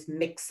can just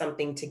mix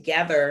something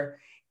together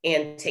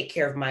and take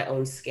care of my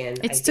own skin.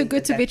 I It's too think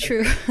good that to be that's a,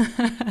 true.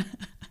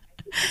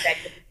 that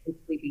could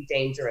completely be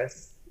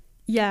dangerous.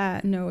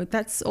 Yeah, no,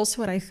 that's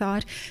also what I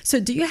thought. So,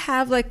 do you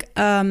have like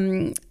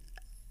a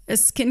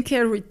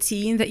skincare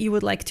routine that you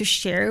would like to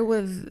share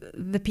with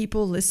the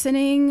people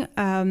listening?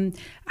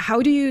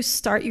 How do you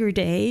start your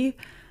day,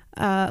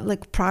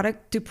 like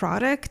product to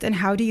product, and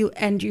how do you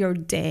end your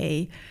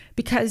day?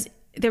 Because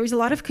there is a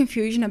lot of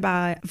confusion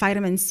about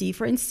vitamin C,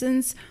 for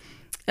instance.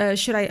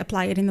 Should I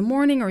apply it in the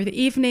morning or the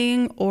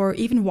evening, or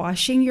even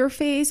washing your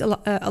face? A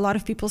lot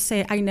of people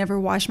say, I never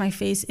wash my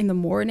face in the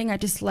morning. I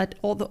just let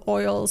all the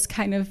oils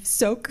kind of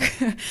soak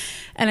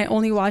and I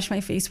only wash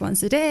my face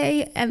once a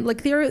day. And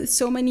like there are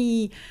so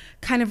many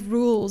kind of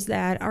rules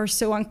that are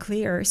so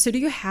unclear. So do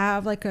you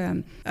have like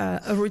a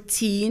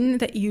routine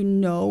that you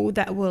know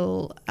that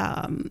will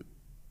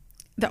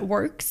that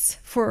works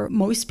for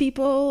most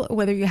people,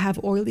 whether you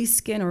have oily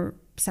skin or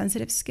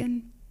sensitive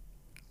skin?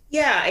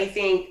 Yeah, I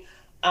think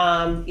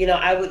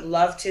I would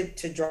love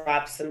to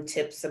drop some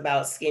tips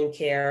about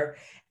skincare.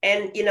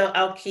 And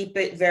I'll keep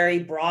it very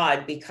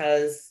broad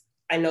because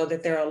I know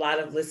that there are a lot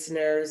of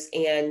listeners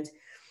and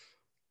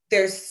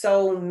there's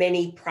so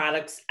many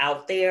products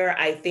out there.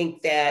 I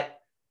think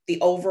that the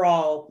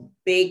overall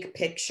big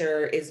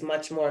picture is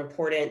much more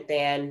important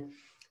than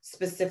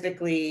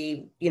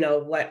specifically,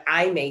 what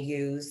I may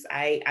use.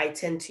 I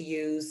tend to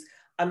use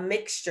a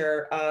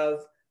mixture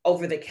of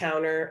over the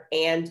counter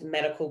and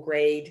medical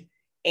grade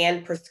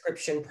and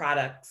prescription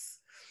products.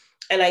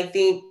 And I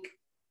think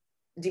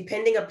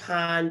depending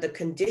upon the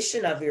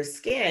condition of your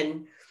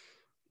skin,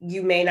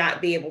 you may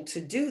not be able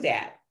to do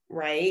that,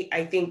 right?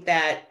 I think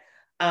that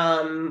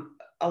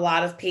a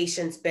lot of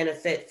patients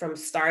benefit from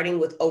starting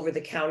with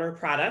over-the-counter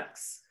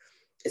products,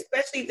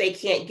 especially if they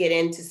can't get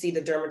in to see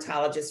the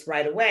dermatologist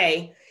right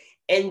away,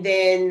 and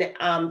then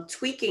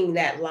tweaking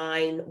that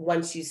line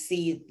once you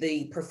see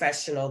the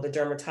professional, the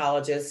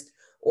dermatologist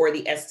or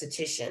the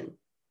esthetician.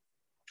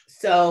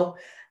 So,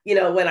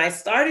 when I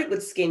started with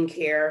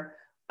skincare,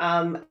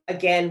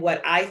 again,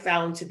 what I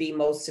found to be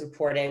most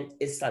important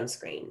is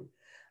sunscreen.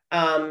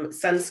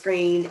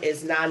 Sunscreen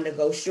is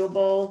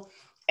non-negotiable.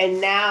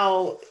 And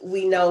now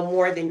we know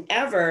more than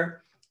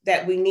ever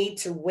that we need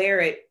to wear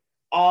it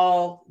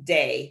all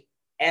day,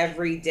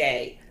 every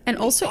day. And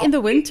We also in the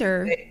always,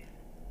 winter.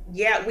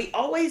 yeah, we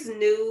always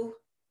knew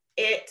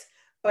it,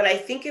 but I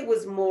think it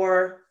was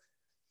more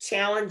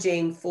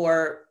challenging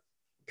for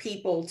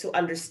people to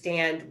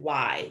understand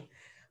why.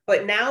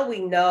 But now we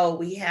know,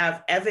 we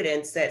have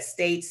evidence that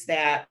states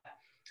that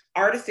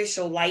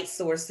artificial light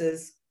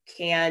sources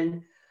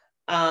can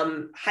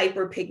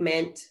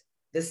hyperpigment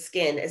the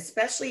skin,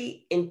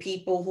 especially in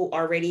people who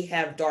already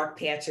have dark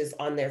patches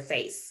on their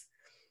face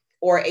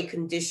or a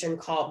condition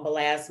called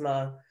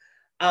melasma.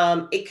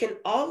 It can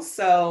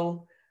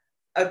also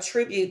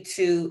attribute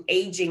to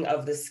aging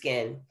of the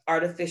skin,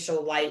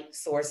 artificial light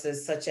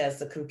sources such as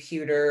the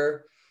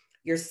computer,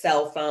 your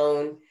cell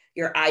phone,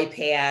 your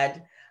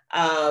iPad,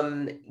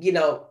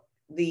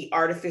 the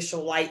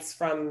artificial lights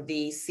from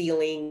the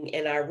ceiling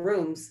in our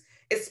rooms,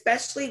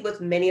 especially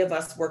with many of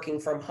us working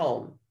from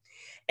home.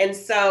 And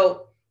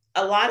so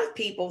a lot of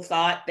people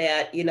thought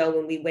that,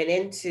 when we went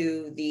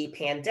into the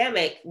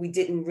pandemic, we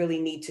didn't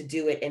really need to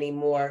do it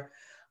anymore.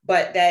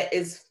 But that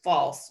is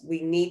false.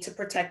 We need to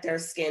protect our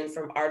skin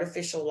from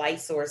artificial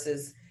light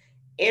sources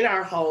in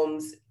our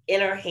homes,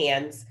 in our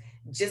hands,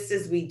 just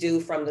as we do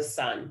from the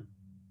sun.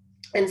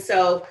 And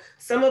so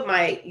some of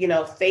my,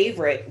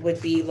 favorite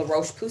would be La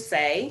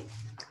Roche-Posay.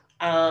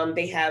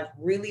 They have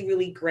really,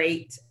 really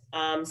great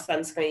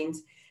sunscreens.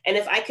 And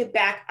if I could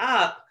back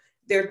up,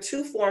 there are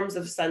two forms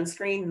of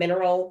sunscreen: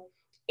 mineral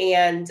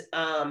and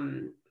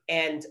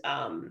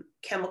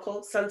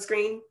chemical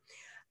sunscreen.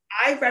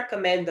 I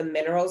recommend the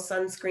mineral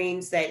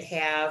sunscreens that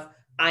have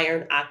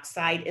iron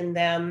oxide in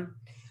them,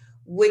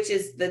 which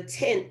is the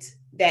tint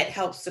that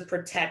helps to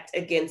protect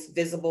against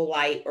visible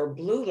light or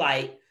blue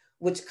light,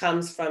 which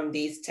comes from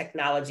these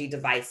technology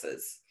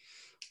devices.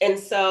 And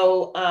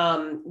so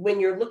when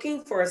you're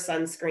looking for a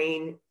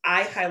sunscreen,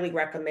 I highly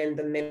recommend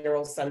the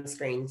mineral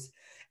sunscreens.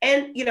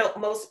 And,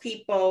 most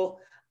people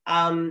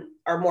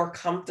are more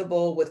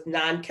comfortable with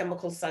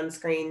non-chemical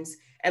sunscreens,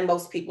 and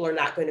most people are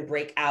not going to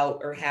break out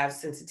or have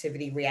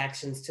sensitivity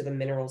reactions to the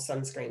mineral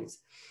sunscreens.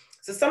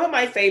 So some of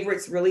my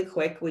favorites really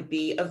quick would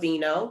be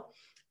Aveeno.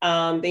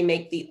 They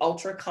make the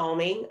ultra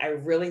calming. I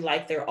really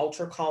like their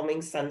ultra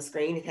calming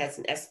sunscreen. It has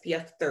an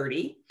SPF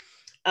 30.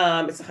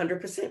 It's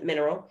 100%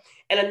 mineral.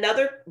 And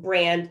another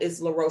brand is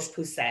La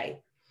Roche-Posay.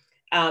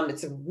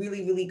 It's a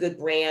really, really good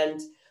brand.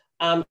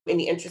 In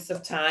the interest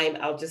of time,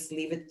 I'll just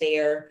leave it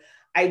there.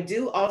 I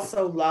do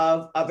also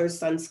love other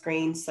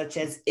sunscreens such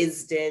as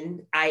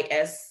Isdin,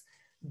 Isdin.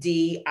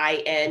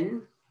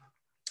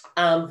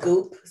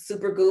 Goop,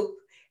 Super Goop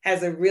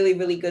has a really,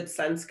 really good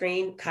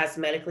sunscreen,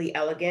 cosmetically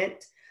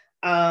elegant.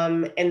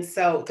 And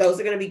so those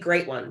are going to be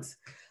great ones.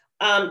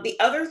 The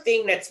other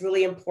thing that's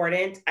really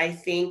important, I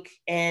think,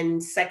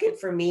 and second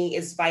for me,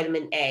 is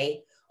vitamin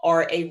A,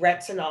 or a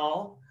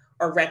retinol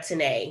or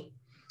retin A.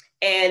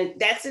 And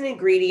that's an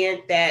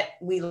ingredient that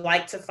we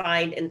like to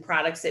find in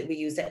products that we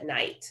use at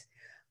night.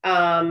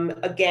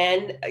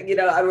 Again,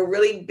 I'm a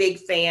really big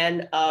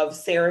fan of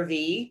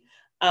CeraVe.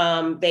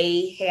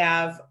 They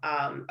have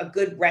a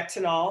good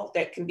retinol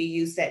that can be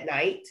used at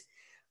night.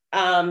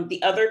 The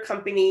other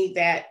company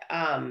that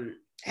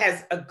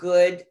has a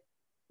good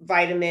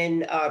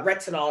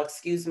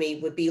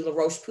retinol, would be La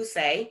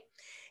Roche-Posay.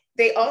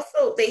 They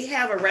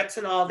have a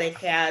retinol that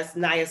has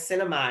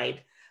niacinamide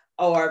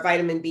or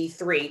vitamin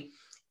B3.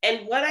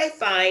 And what I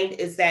find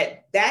is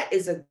that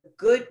is a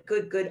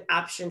good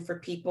option for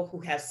people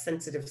who have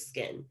sensitive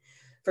skin.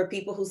 For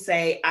people who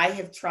say, I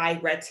have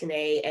tried retin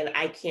A and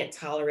I can't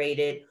tolerate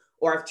it,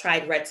 or I've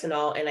tried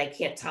retinol and I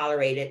can't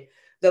tolerate it.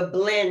 The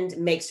blend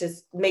makes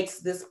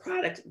this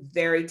product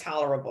very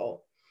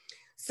tolerable.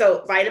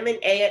 So vitamin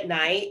A at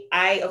night,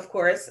 I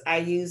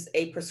use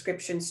a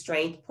prescription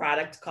strength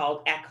product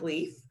called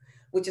Acne,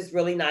 which is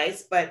really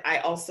nice, but I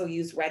also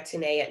use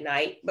retin A at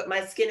night, but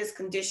my skin is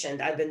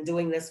conditioned. I've been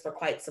doing this for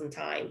quite some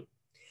time.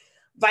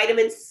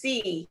 Vitamin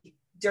C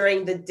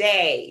during the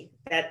day,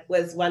 that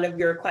was one of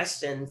your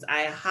questions.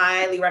 I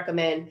highly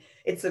recommend.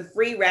 It's a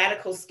free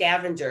radical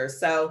scavenger.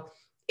 So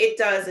it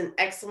does an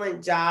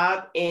excellent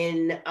job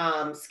in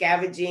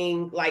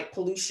scavenging like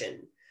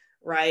pollution,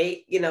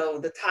 right?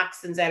 The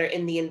toxins that are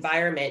in the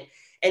environment,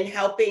 and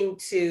helping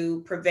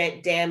to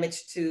prevent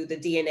damage to the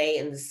DNA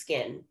in the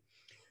skin.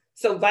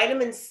 So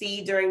vitamin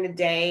C during the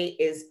day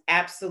is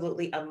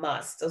absolutely a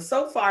must.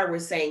 So far we're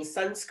saying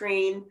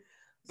sunscreen,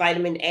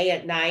 vitamin A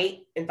at night,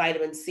 and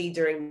vitamin C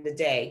during the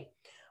day.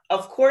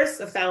 Of course,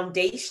 the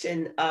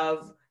foundation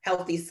of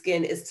healthy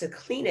skin is to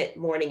clean it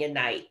morning and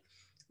night,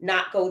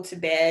 not go to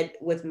bed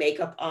with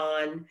makeup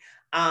on,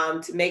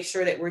 to make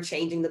sure that we're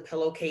changing the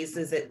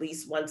pillowcases at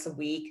least once a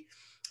week.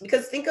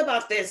 Because think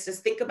about this,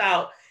 just think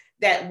about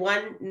that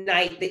one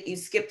night that you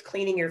skipped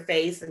cleaning your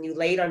face and you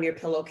laid on your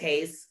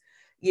pillowcase,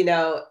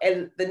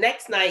 and the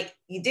next night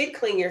you did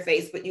clean your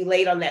face, but you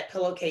laid on that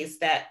pillowcase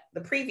that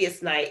the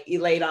previous night you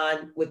laid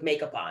on with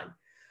makeup on.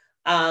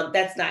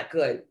 That's not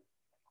good.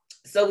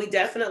 So we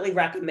definitely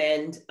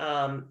recommend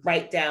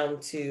right down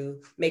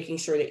to making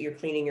sure that you're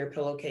cleaning your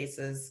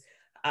pillowcases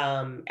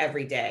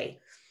every day.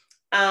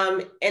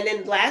 And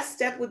then last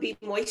step would be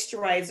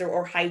moisturizer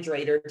or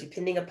hydrator,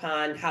 depending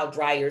upon how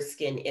dry your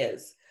skin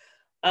is.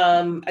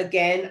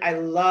 Again, I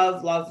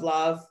love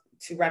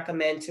to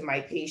recommend to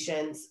my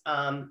patients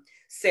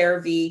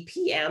CeraVe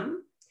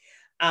PM.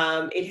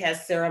 It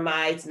has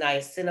ceramides,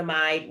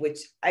 niacinamide, which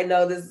I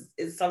know this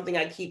is something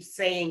I keep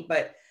saying,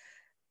 but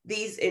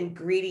these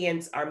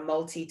ingredients are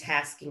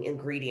multitasking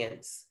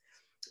ingredients.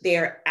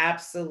 They're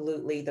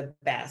absolutely the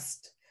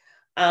best.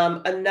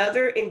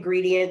 Another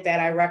ingredient that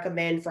I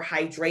recommend for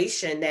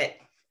hydration that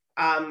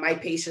my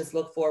patients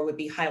look for would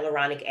be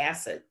hyaluronic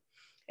acid.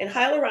 And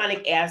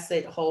hyaluronic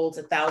acid holds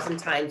 1,000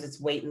 times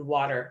its weight in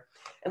water.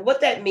 And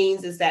what that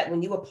means is that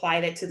when you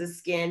apply that to the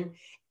skin,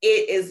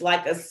 it is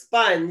like a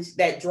sponge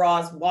that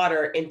draws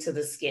water into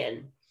the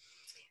skin.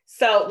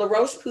 So La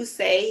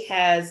Roche-Posay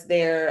has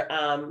their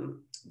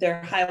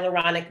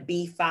hyaluronic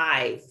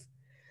B5,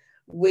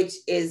 which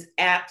is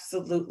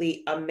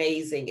absolutely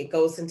amazing. It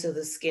goes into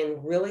the skin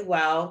really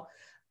well,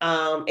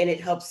 and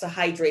it helps to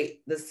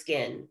hydrate the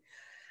skin.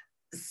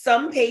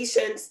 Some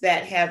patients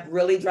that have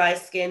really dry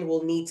skin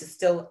will need to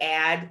still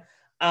add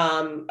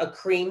a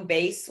cream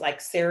base like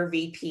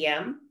CeraVe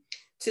PM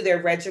to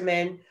their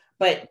regimen,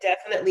 but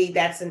definitely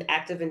that's an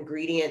active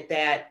ingredient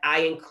that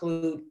I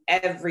include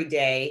every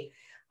day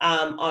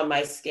on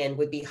my skin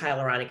would be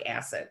hyaluronic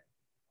acid.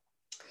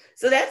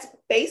 So that's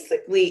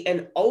basically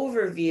an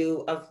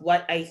overview of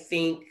what I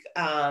think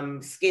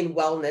skin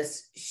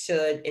wellness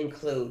should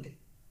include.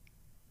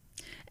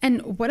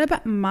 And what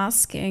about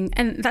masking?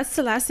 And that's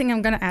the last thing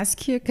I'm going to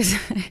ask you, because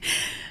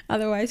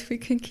otherwise we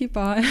can keep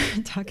on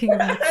talking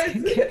about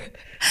skincare.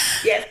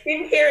 Yeah,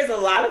 skincare is a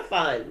lot of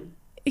fun.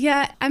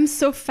 Yeah, I'm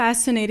so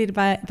fascinated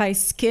by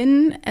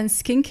skin and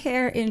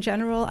skincare in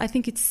general. I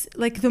think it's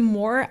like the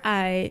more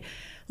I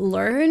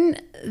learn,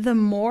 the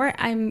more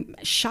I'm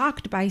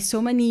shocked by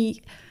so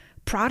many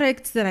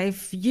products that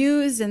I've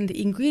used and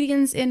the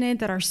ingredients in it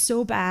that are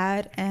so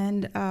bad.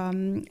 And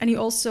you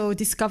also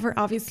discover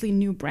obviously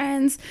new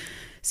brands.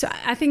 So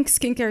I think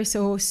skincare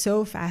is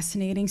so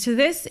fascinating. So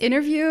this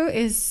interview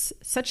is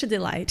such a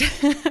delight.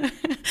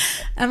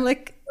 I'm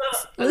like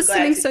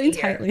listening so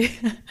intently.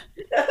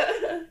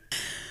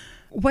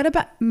 What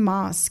about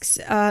masks?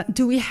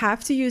 Do we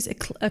have to use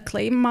a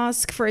clay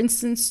mask, for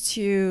instance,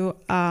 to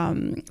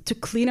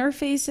clean our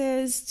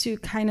faces, to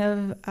kind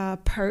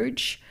of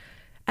purge?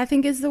 I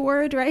think is the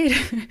word, right?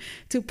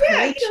 To purge.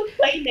 Yeah,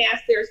 clay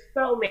masks. There's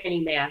so many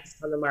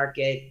masks on the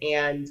market,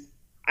 and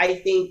I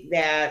think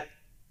that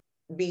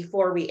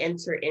before we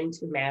enter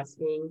into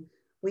masking,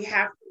 we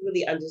have to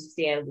really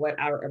understand what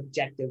our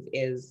objective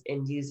is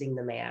in using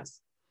the mask.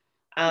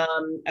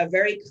 A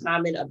very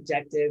common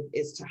objective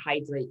is to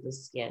hydrate the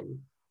skin.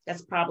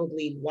 That's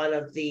probably one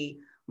of the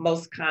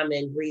most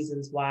common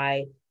reasons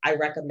why I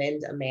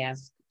recommend a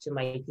mask to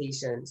my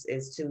patients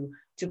is to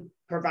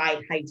provide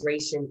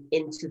hydration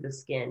into the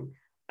skin.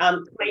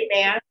 Clay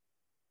masks,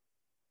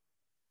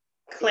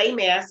 clay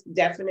masks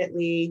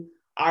definitely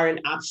are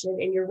an option,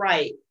 and you're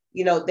right.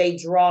 They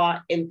draw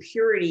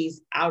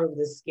impurities out of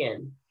the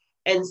skin.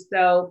 And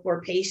so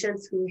for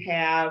patients who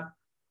have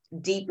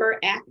deeper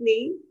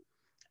acne,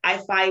 I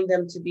find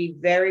them to be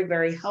very,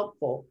 very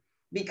helpful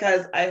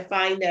because I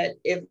find that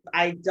if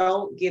I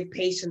don't give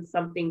patients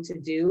something to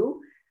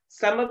do,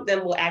 some of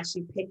them will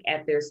actually pick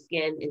at their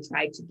skin and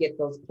try to get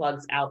those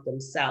plugs out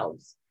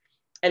themselves.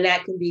 And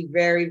that can be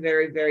very,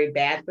 very, very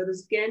bad for the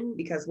skin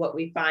because what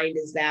we find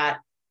is that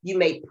you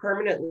may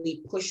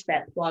permanently push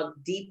that plug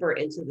deeper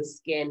into the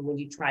skin when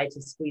you try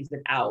to squeeze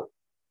it out.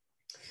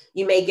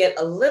 You may get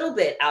a little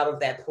bit out of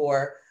that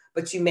pore,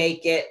 but you may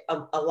get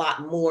a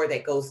lot more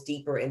that goes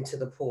deeper into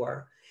the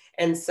pore.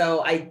 And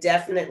so I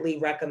definitely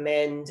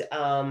recommend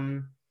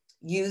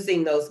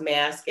using those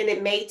masks. And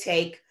it may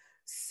take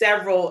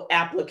several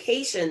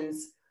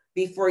applications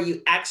before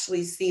you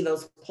actually see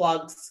those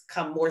plugs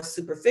come more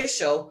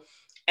superficial.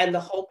 And the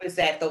hope is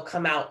that they'll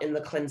come out in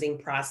the cleansing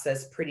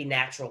process pretty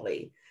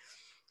naturally.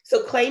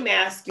 So clay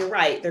mask, you're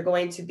right. They're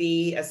going to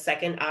be a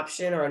second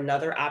option or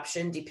another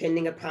option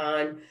depending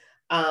upon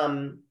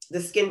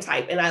the skin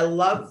type. And I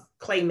love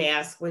clay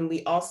mask when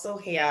we also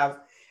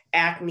have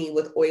acne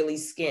with oily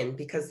skin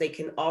because they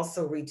can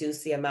also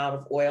reduce the amount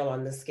of oil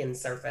on the skin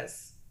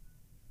surface.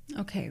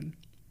 Okay.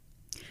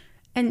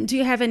 And do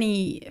you have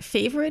any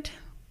favorite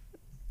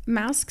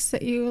masks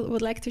that you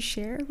would like to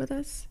share with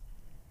us?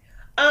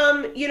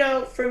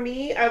 For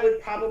me, I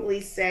would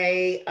probably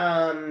say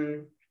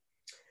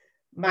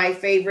my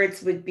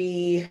favorites would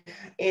be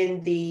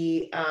in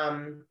the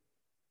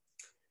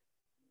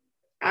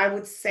I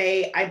would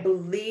say I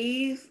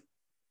believe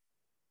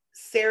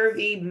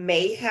CeraVe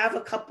may have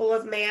a couple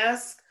of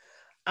masks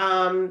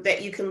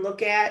that you can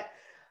look at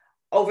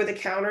over the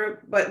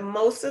counter, but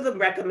most of the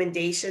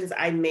recommendations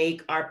I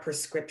make are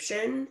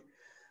prescription.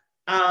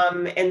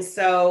 And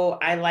so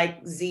I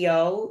like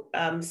ZO,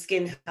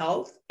 Skin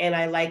Health, and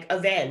I like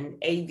Avene,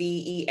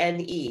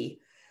 Avene.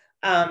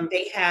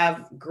 They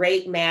have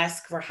great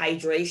masks for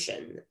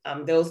hydration.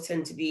 Those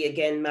tend to be,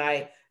 again,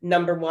 my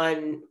number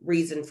one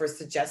reason for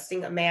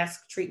suggesting a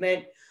mask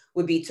treatment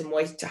would be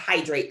to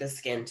hydrate the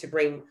skin, to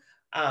bring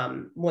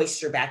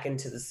moisture back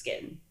into the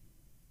skin.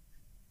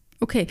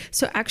 Okay,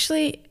 so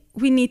actually,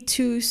 we need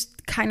two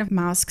kind of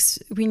masks.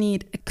 We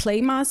need a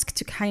clay mask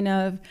to kind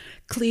of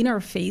clean our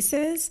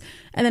faces,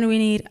 and then we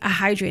need a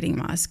hydrating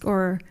mask.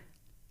 Or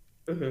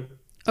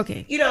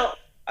okay,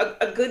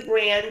 A good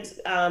brand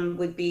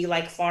would be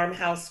like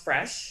Farmhouse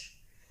Fresh.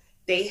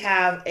 They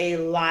have a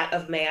lot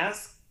of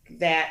masks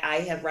that I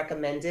have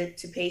recommended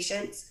to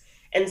patients.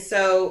 And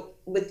so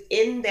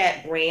within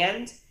that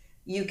brand,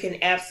 you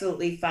can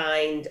absolutely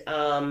find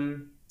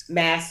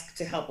masks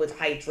to help with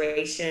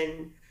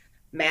hydration,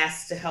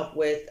 masks to help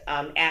with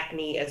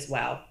acne as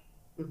well.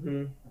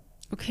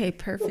 Okay, So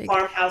perfect.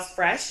 Farmhouse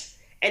Fresh.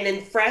 And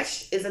then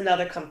Fresh is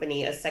another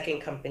company, a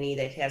second company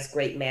that has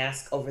great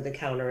masks over the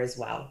counter as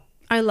well.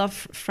 I love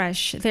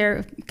Fresh.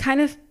 They're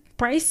kind of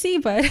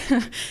pricey, but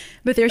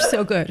but they're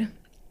so good.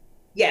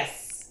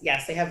 Yes,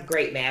 they have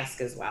great masks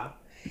as well.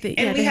 Yeah,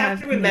 And we they have have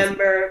to amazing.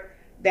 remember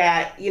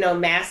that,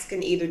 masks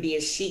can either be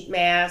a sheet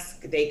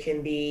mask, they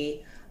can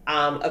be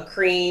a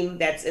cream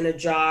that's in a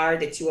jar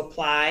that you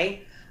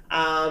apply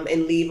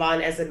and leave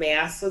on as a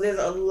mask. So there's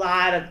a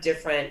lot of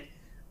different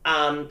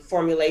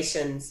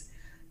formulations.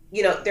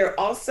 There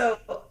also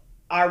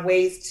are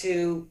ways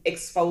to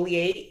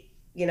exfoliate.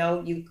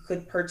 You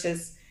could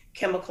purchase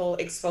chemical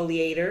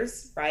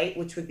exfoliators, right?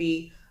 Which would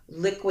be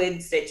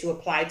liquids that you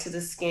apply to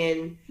the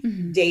skin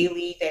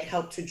daily that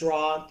help to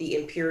draw the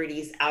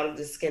impurities out of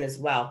the skin as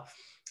well.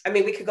 I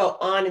mean, we could go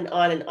on and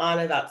on and on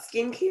about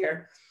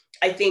skincare.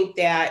 I think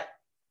that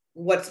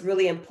what's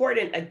really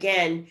important,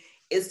 again,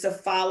 is to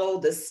follow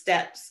the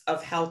steps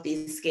of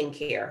healthy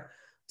skincare: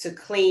 to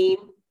clean,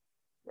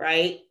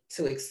 right?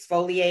 To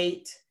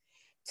exfoliate,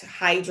 to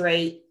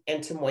hydrate,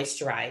 and to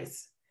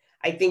moisturize.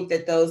 I think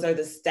that those are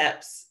the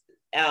steps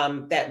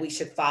that we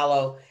should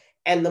follow.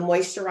 And the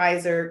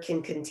moisturizer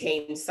can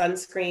contain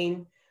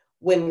sunscreen.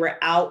 When we're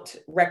out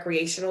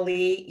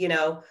recreationally,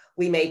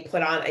 we may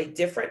put on a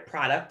different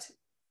product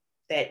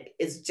that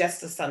is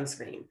just a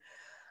sunscreen.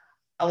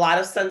 A lot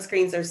of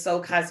sunscreens are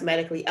so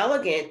cosmetically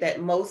elegant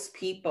that most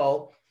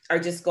people are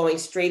just going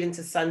straight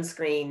into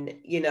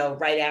sunscreen,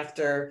 right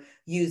after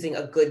using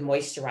a good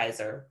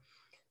moisturizer.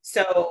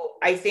 So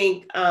I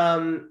think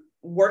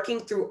working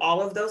through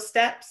all of those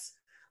steps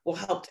will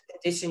help to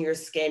condition your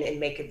skin and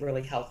make it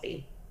really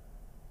healthy.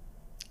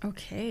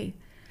 Okay,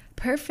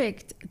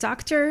 perfect.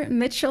 Dr.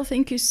 Mitchell,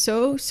 thank you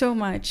so, so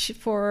much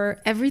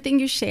for everything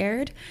you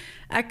shared.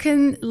 I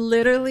can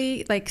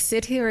literally like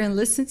sit here and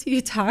listen to you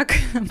talk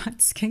about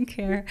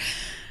skincare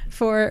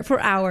for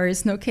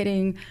hours, no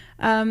kidding.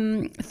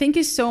 Thank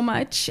you so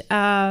much.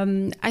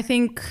 I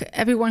think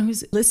everyone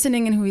who's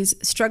listening and who is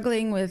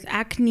struggling with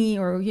acne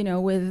or,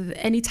 with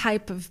any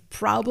type of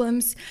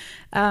problems,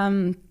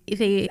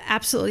 they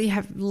absolutely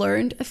have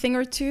learned a thing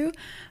or two.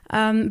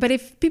 But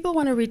if people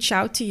want to reach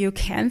out to you,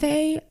 can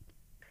they?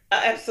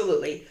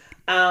 Absolutely.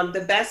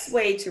 The best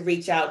way to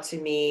reach out to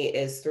me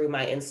is through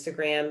my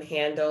Instagram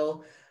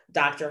handle,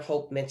 Dr.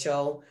 Hope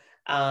Mitchell.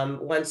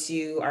 Once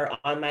you are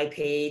on my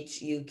page,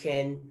 you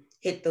can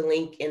hit the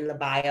link in the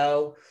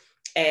bio,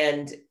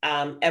 and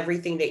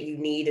everything that you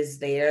need is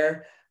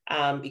there.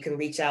 You can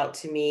reach out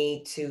to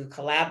me to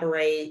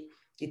collaborate.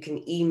 You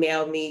can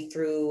email me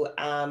through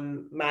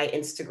my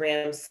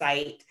Instagram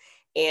site,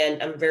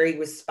 and I'm very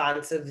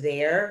responsive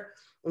there.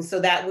 And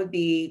so that would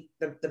be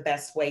the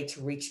best way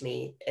to reach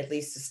me, at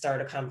least to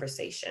start a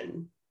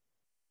conversation.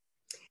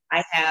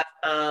 I have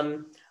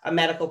a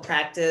medical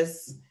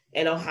practice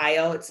in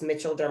Ohio. It's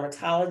Mitchell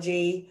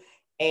Dermatology.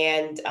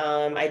 And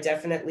I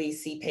definitely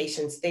see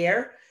patients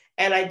there.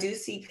 And I do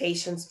see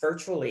patients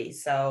virtually.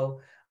 So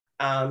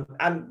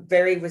I'm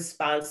very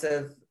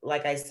responsive,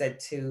 like I said,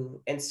 to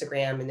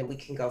Instagram, and then we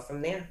can go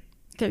from there.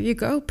 There you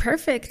go.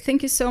 Perfect.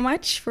 Thank you so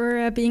much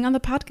for being on the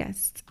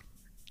podcast.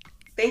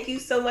 Thank you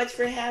so much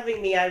for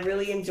having me. I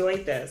really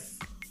enjoyed this.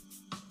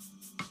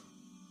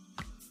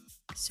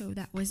 So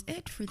that was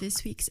it for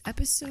this week's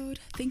episode.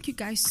 Thank you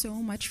guys so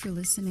much for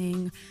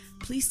listening.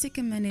 Please take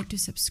a minute to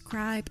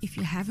subscribe if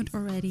you haven't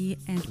already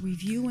and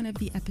review one of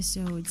the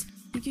episodes.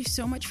 Thank you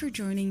so much for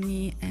joining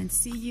me, and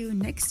see you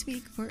next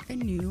week for a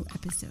new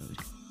episode.